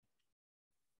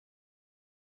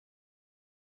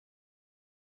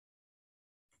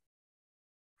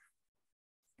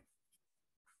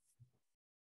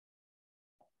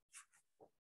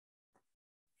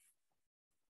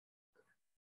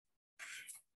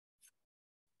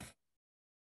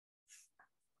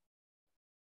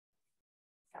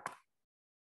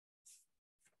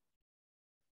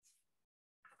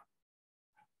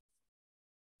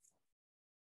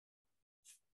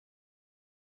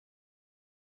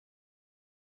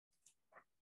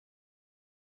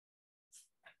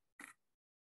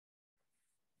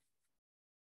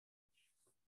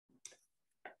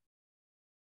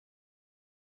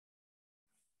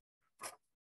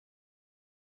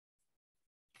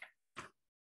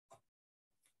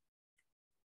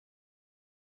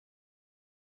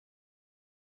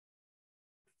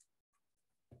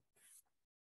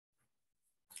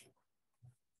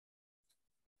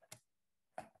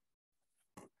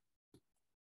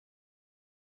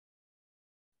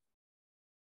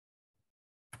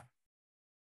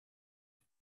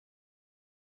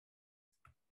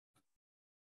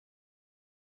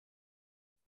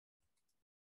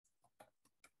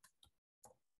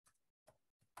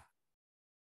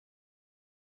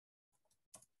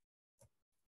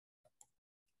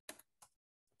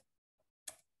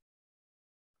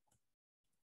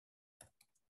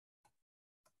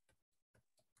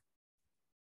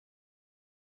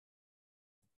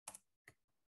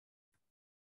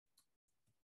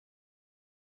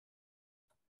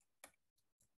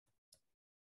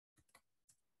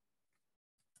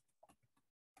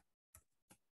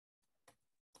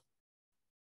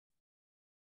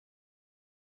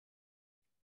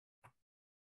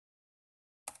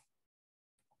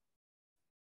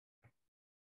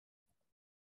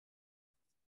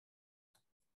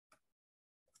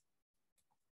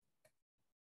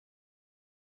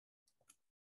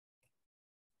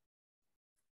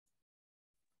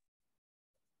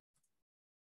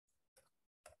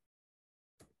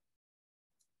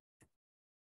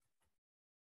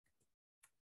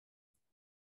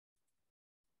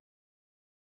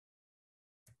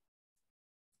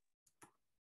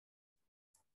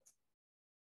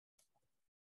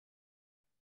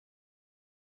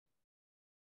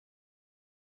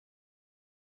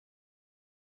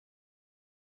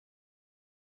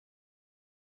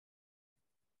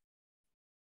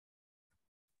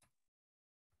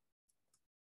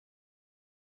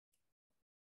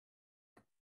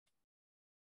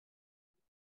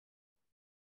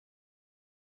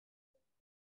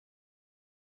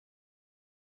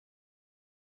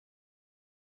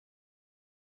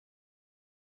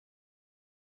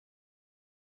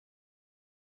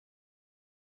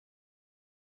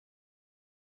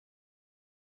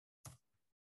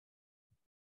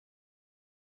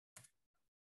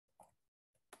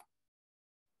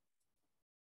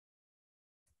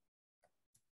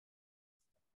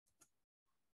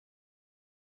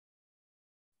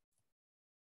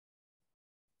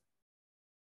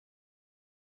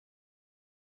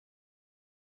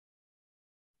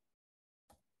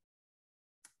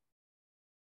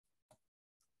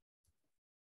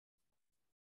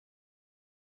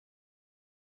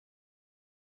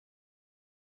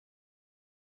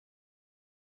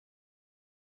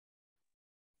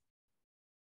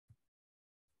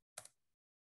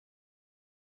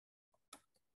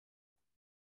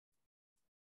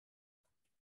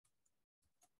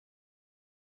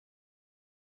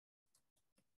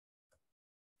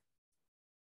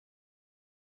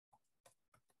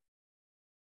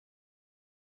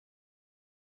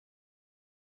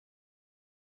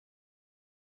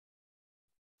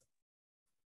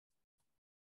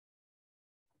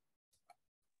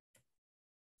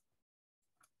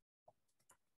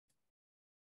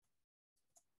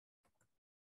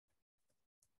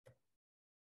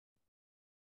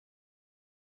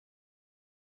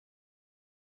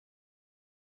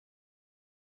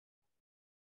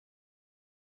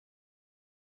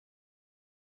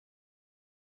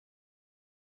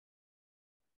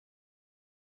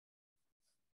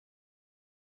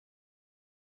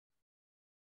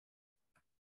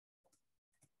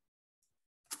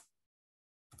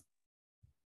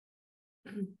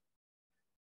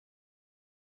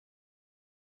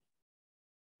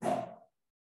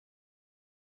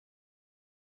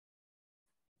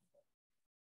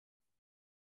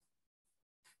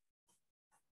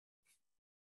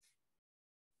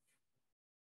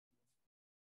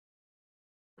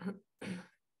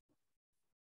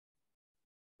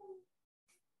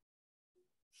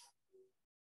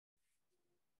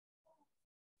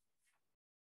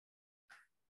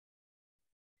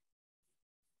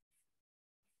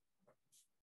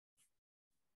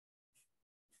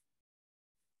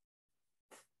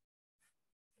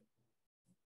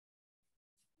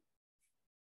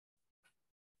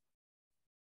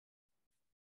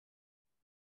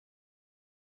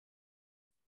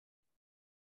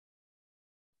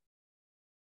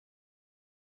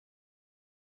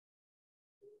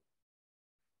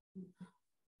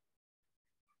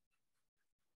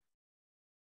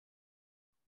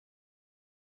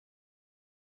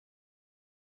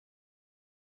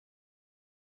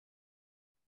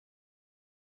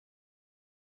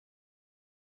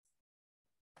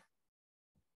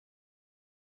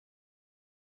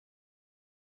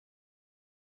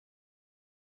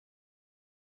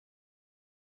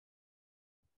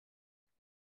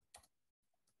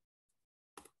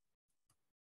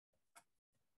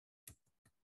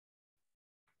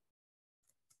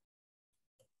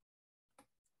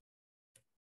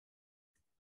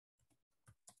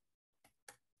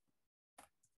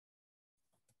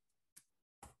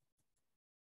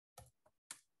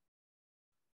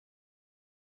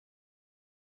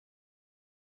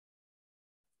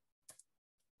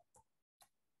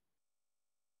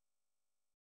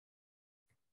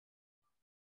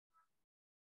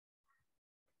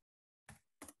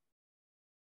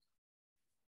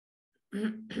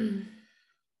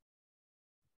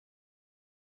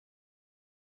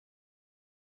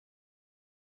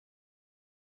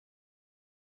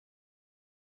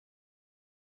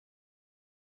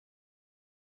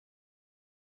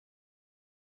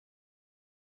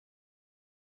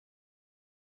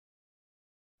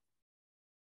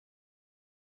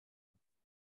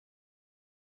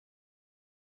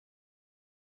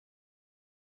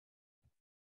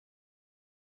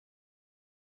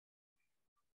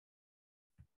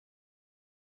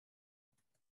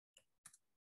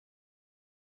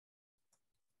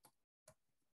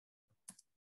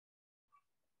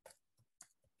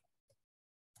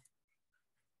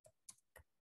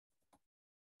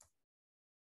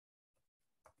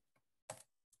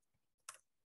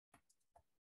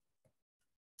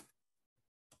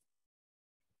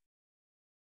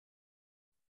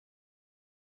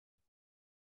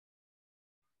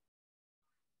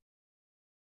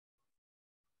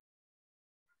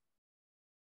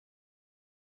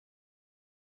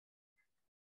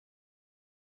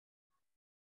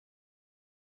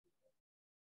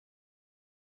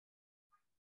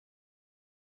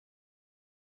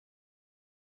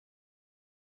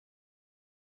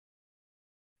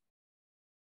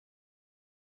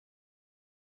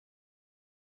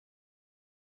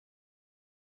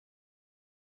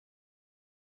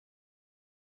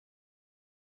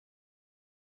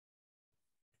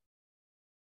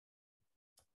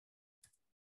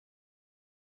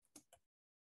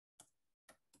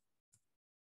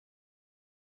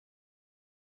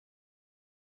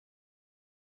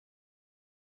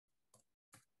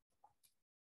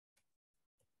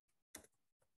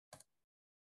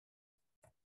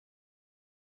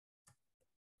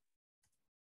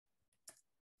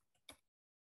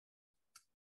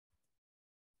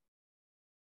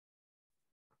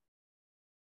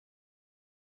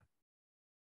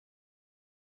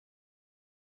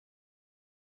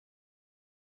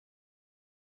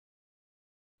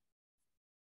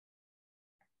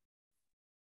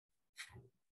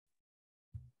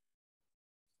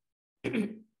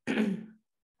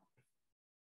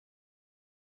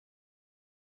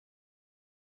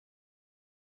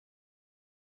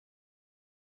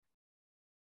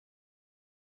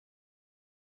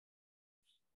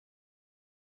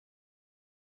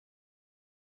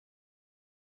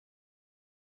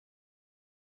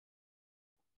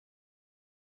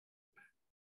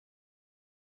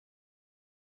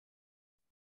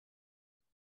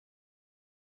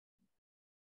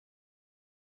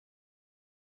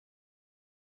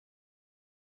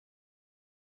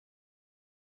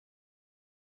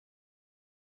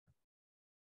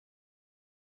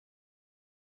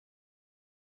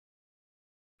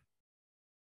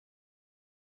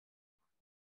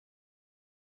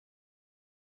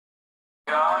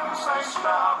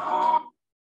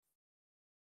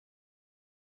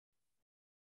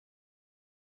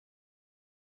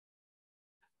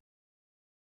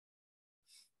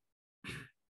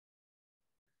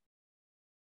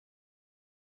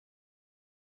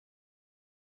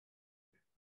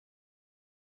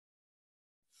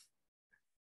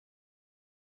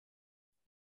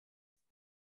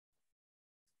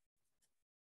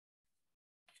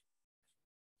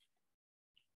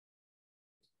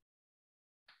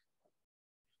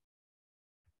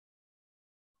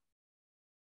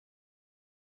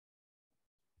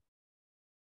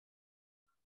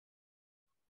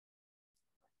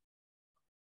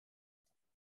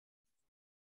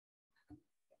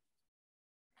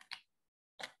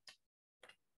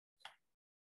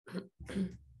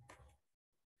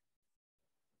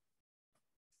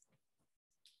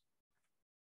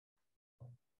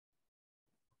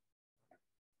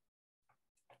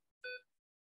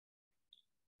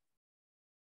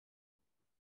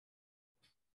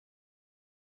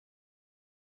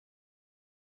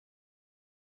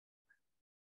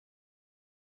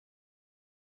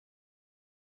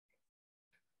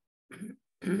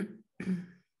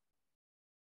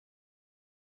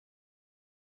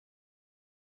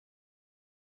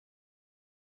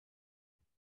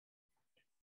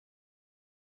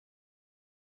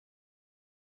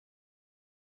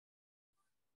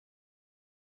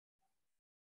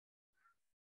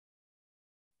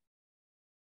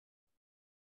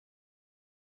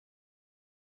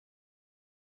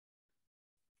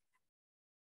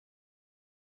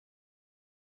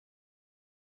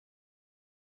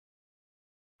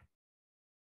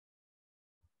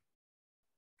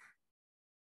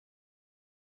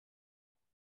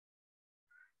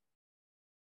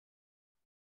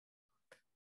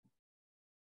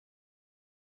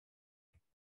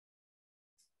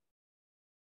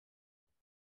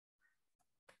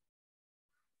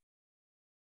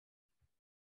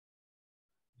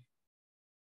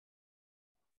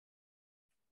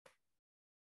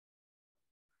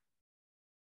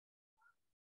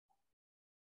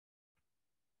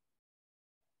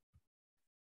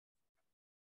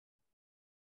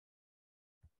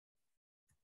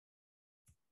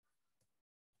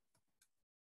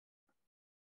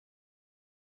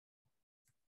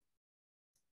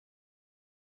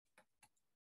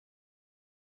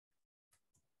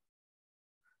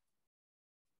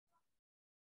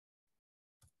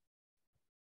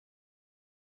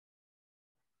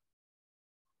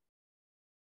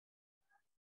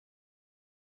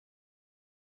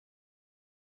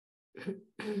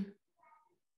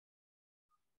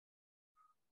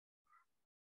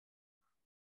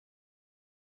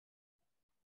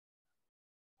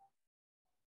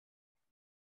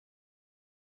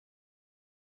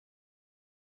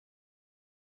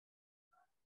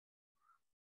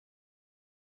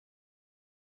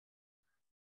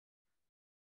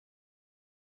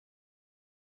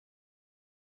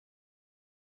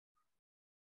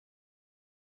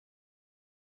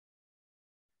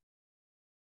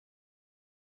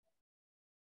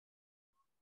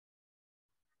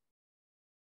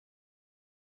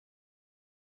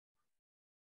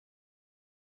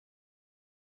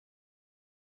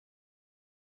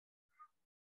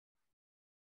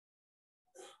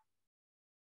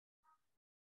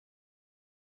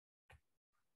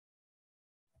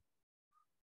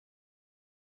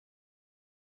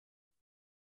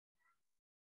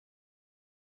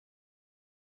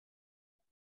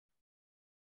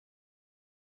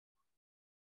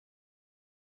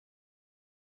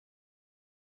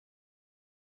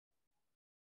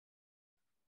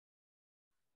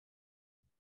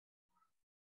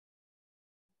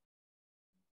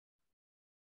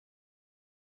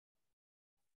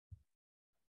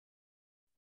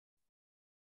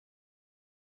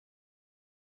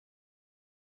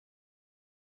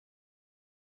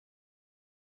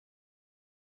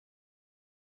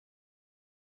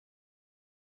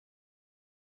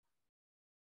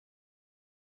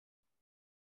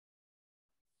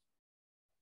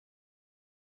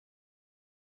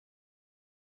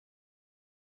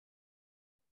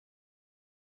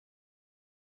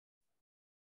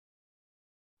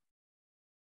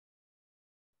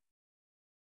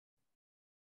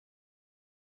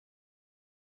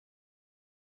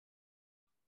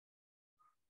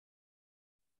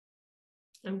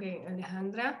 Ok,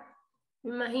 Alejandra,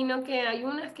 me imagino que hay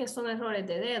unas que son errores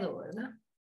de dedo, ¿verdad?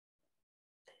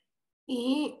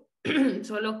 Y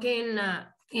solo que en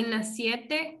la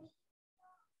 7,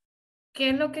 ¿qué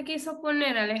es lo que quiso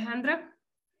poner, Alejandra?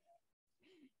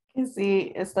 Que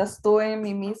sí, estás tú en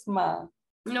mi misma.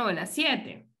 No, en la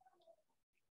 7.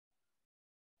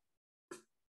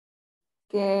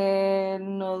 Que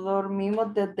no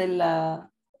dormimos desde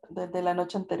la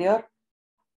noche anterior.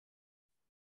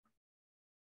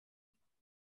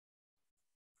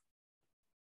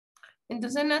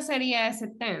 Entonces no sería ese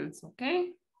tense, ¿ok?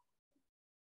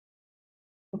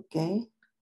 Ok.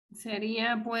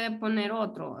 Sería, puede poner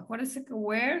otro. Acuérdese que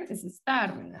where es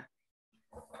estar, ¿verdad?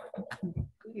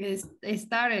 Es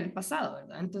estar el pasado,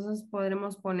 ¿verdad? Entonces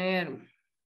podremos poner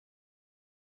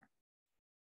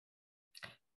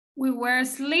we were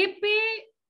sleepy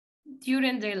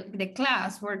during the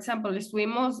class. For example,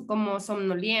 estuvimos como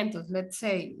somnolientos, let's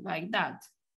say, like that.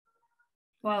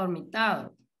 O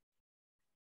adormitado.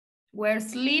 We're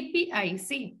sleepy, ahí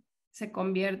sí. Se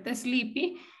convierte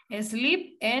sleepy,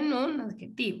 sleep en un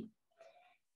adjetivo.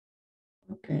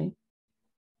 Ok.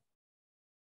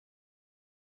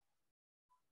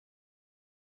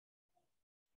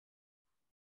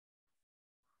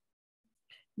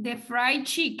 The fried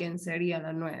chicken sería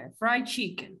la 9. Fried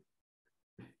chicken.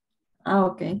 Ah,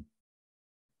 ok.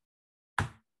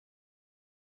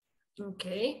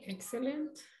 Okay,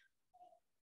 excellent.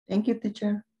 Thank you,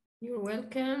 teacher. You're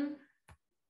welcome.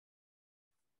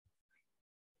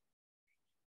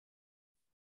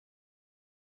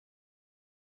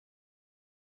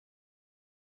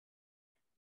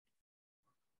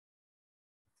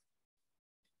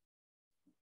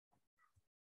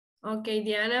 Ok,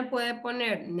 Diana puede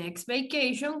poner next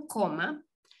vacation, coma,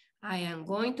 I am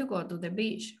going to go to the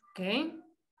beach, ok.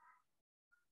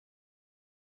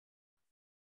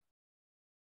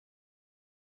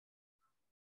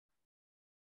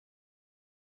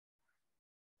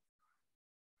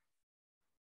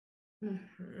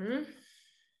 Ujú.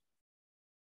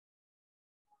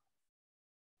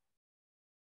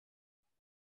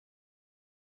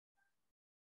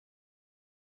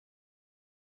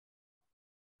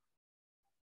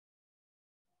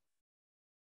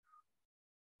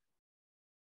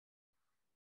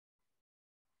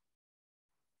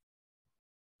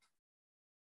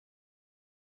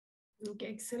 Okay,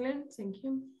 excellent, thank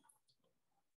you.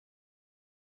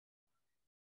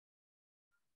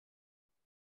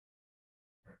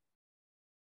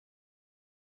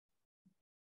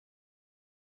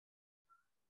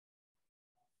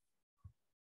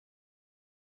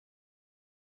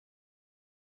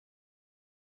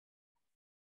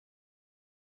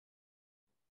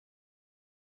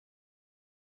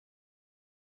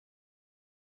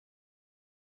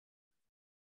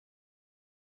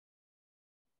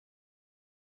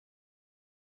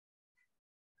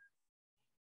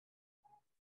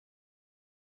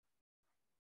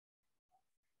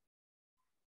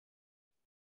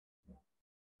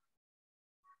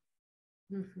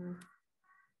 Ujú.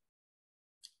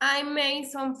 I made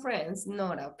some friends,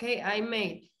 Nora, ok, I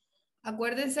made.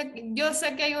 Acuérdense, yo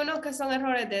sé que hay unos que son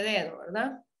errores de dedo,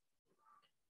 ¿verdad?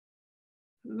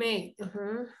 Made,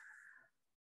 ujú.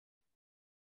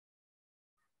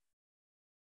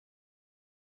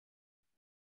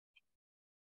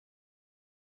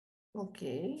 Ok,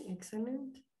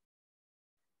 excelente.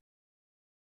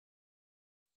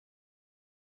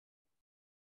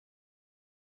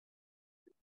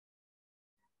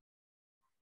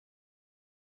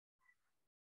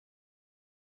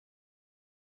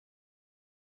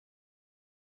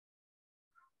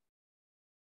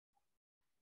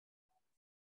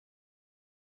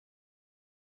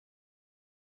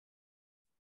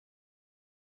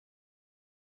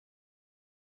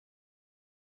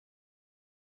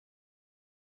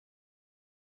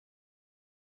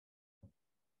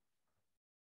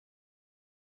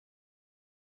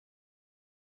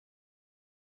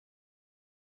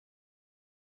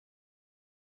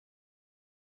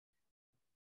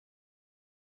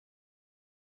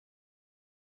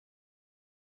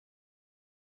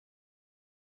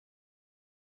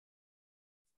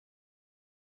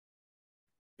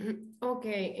 Ok,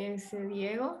 ese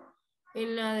Diego,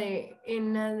 en la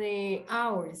de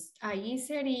hours, ahí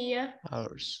sería,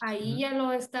 Hours. ahí ya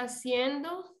lo está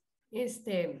haciendo,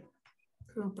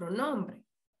 un pronombre,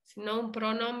 sino un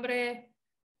pronombre,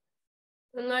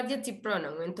 un adjective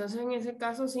pronoun, entonces en ese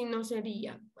caso sí no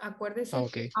sería, acuérdese que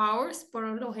Okay. hours por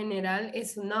lo general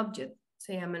es un object,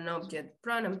 se llama un object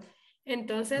pronoun,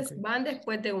 entonces Okay. van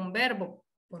después de un verbo,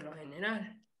 por lo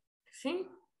general, ¿sí?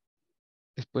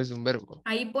 Después de un verbo.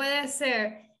 Ahí puede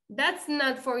ser, that's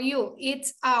not for you,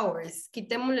 it's ours.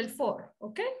 Quitémosle el for,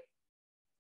 ¿ok?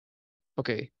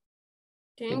 Okay.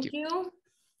 Thank you.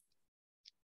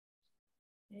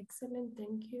 Excellent,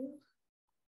 thank you.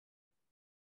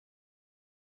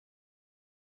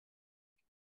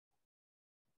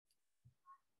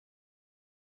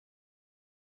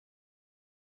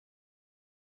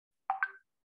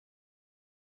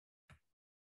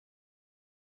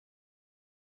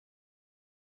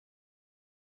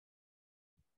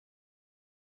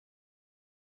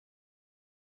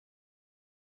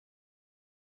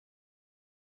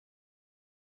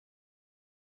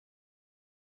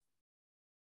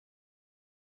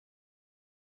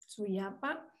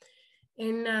 Suyapa.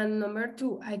 En la number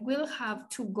 2, I will have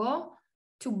to go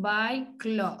to buy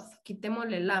clothes.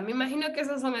 Quitémosle la. Me imagino que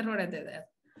esos son errores de dedo.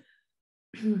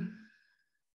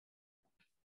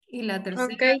 Y la tercera.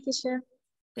 Okay, teacher.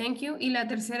 Thank you. Y la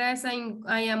tercera es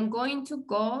I am going to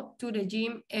go to the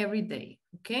gym every day.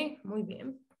 Ok, muy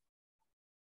bien.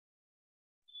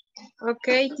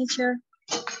 Okay, teacher.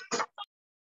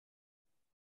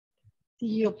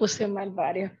 Yo puse mal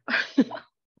varios.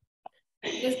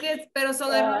 Es que, pero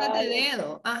son errores de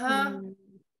dedo. Ajá.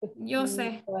 Yo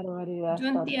sé. Qué barbaridad. Yo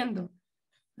entiendo.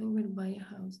 I will buy a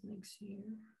house next year.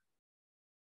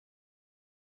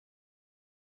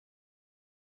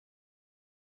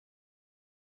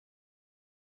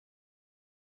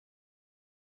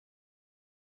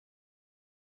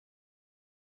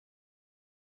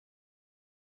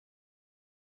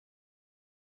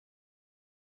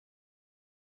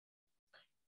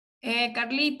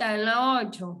 Carlita, en la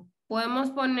 8, podemos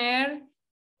poner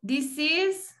this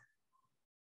is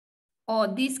o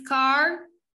this car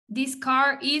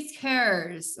is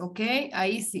hers, ¿ok?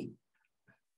 Ahí sí.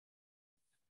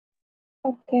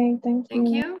 Okay, thank you. Thank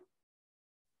you.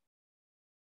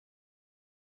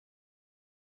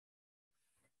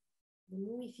 The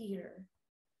movie theater.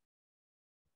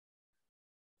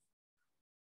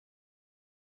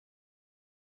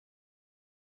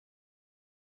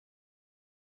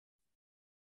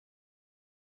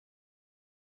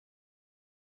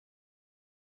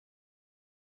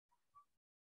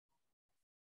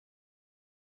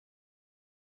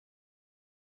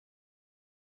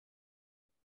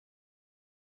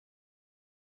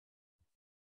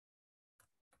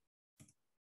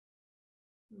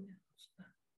 Okay,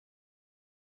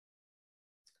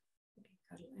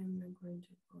 Carla, I'm not going to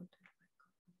go to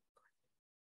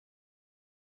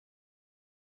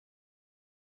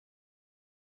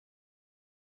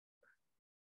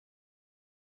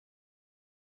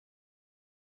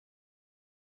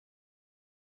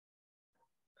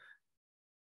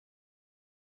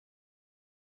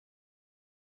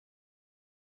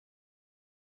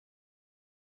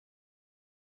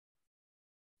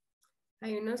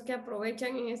Hay unos que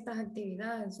aprovechan en estas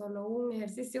actividades, solo un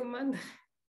ejercicio manda.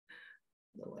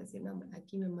 No voy a decir nombre,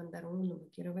 aquí me mandaron uno, me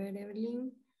quiero ver,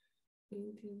 Evelyn.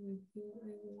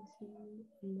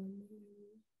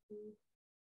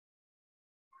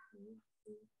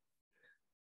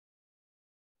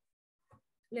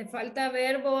 Le falta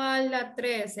verbo a la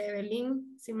 3,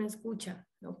 Evelyn, si me escucha,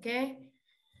 ¿ok?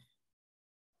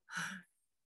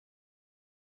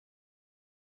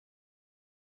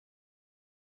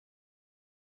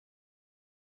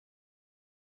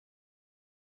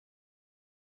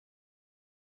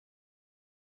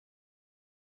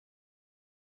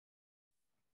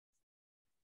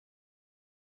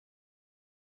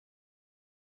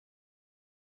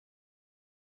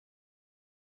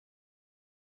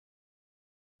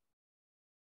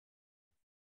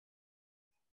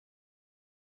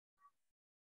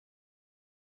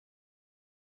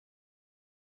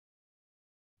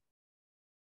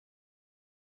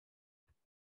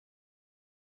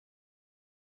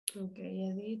 Ok,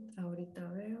 Edith, ahorita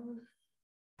veo.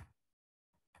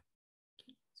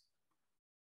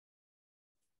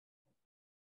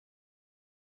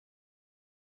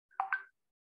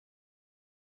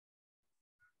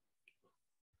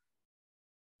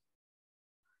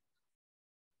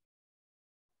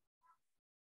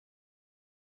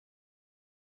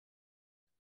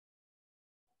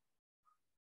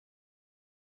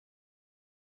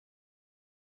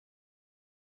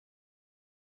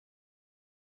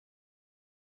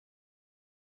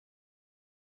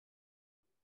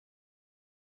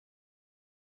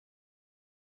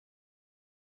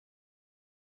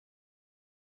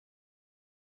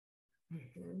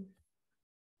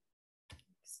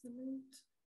 Excelente.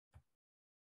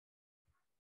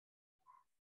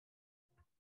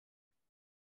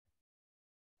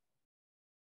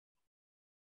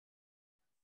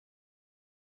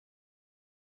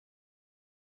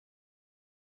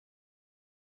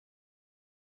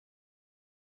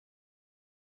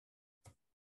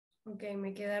 Ok,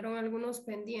 me quedaron algunos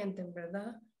pendientes,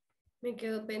 ¿verdad? Me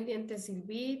quedó pendiente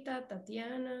Silvita,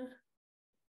 Tatiana.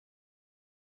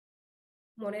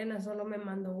 Morena solo me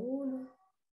mandó uno.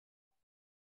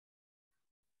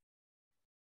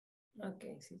 Ok,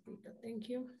 Silvita, thank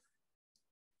you.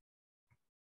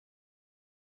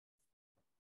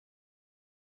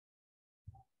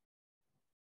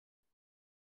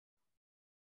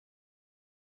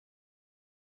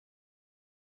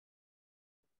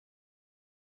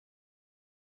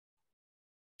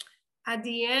 At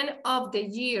the end of the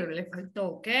year, le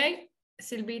faltó, ¿ok?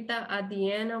 Silvita, at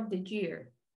the end of the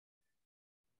year.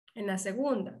 En la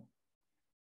segunda.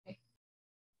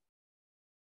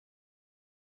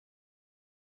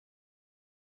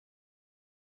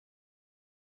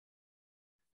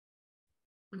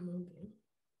 Muy bien.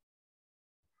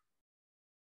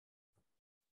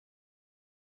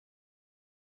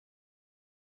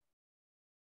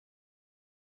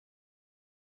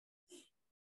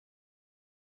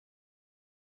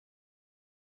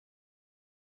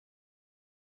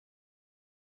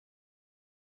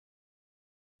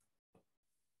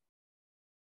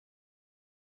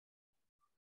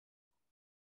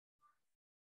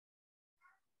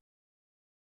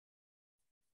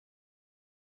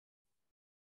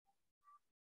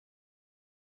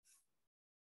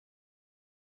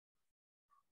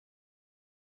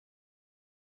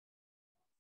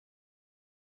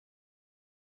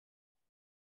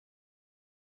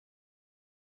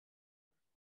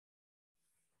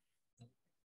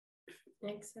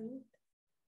 Excellent.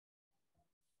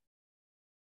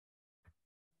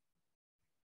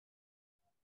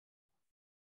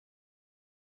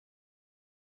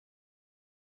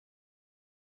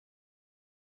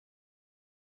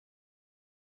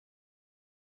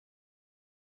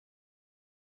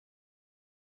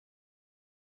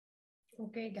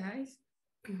 Okay, guys.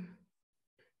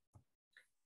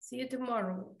 See you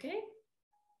tomorrow, okay?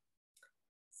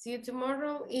 See you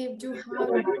tomorrow. If you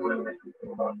have...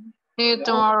 See you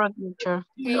tomorrow, teacher.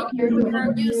 Okay, if you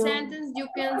have new sentence, you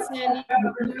can send it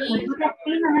to me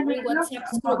in WhatsApp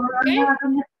group, okay?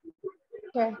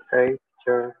 Okay. Okay,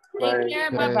 sure. Take Bye.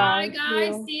 care. Bye-bye,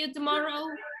 guys. See you tomorrow.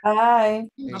 Bye.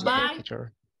 Bye-bye.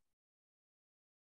 Teacher.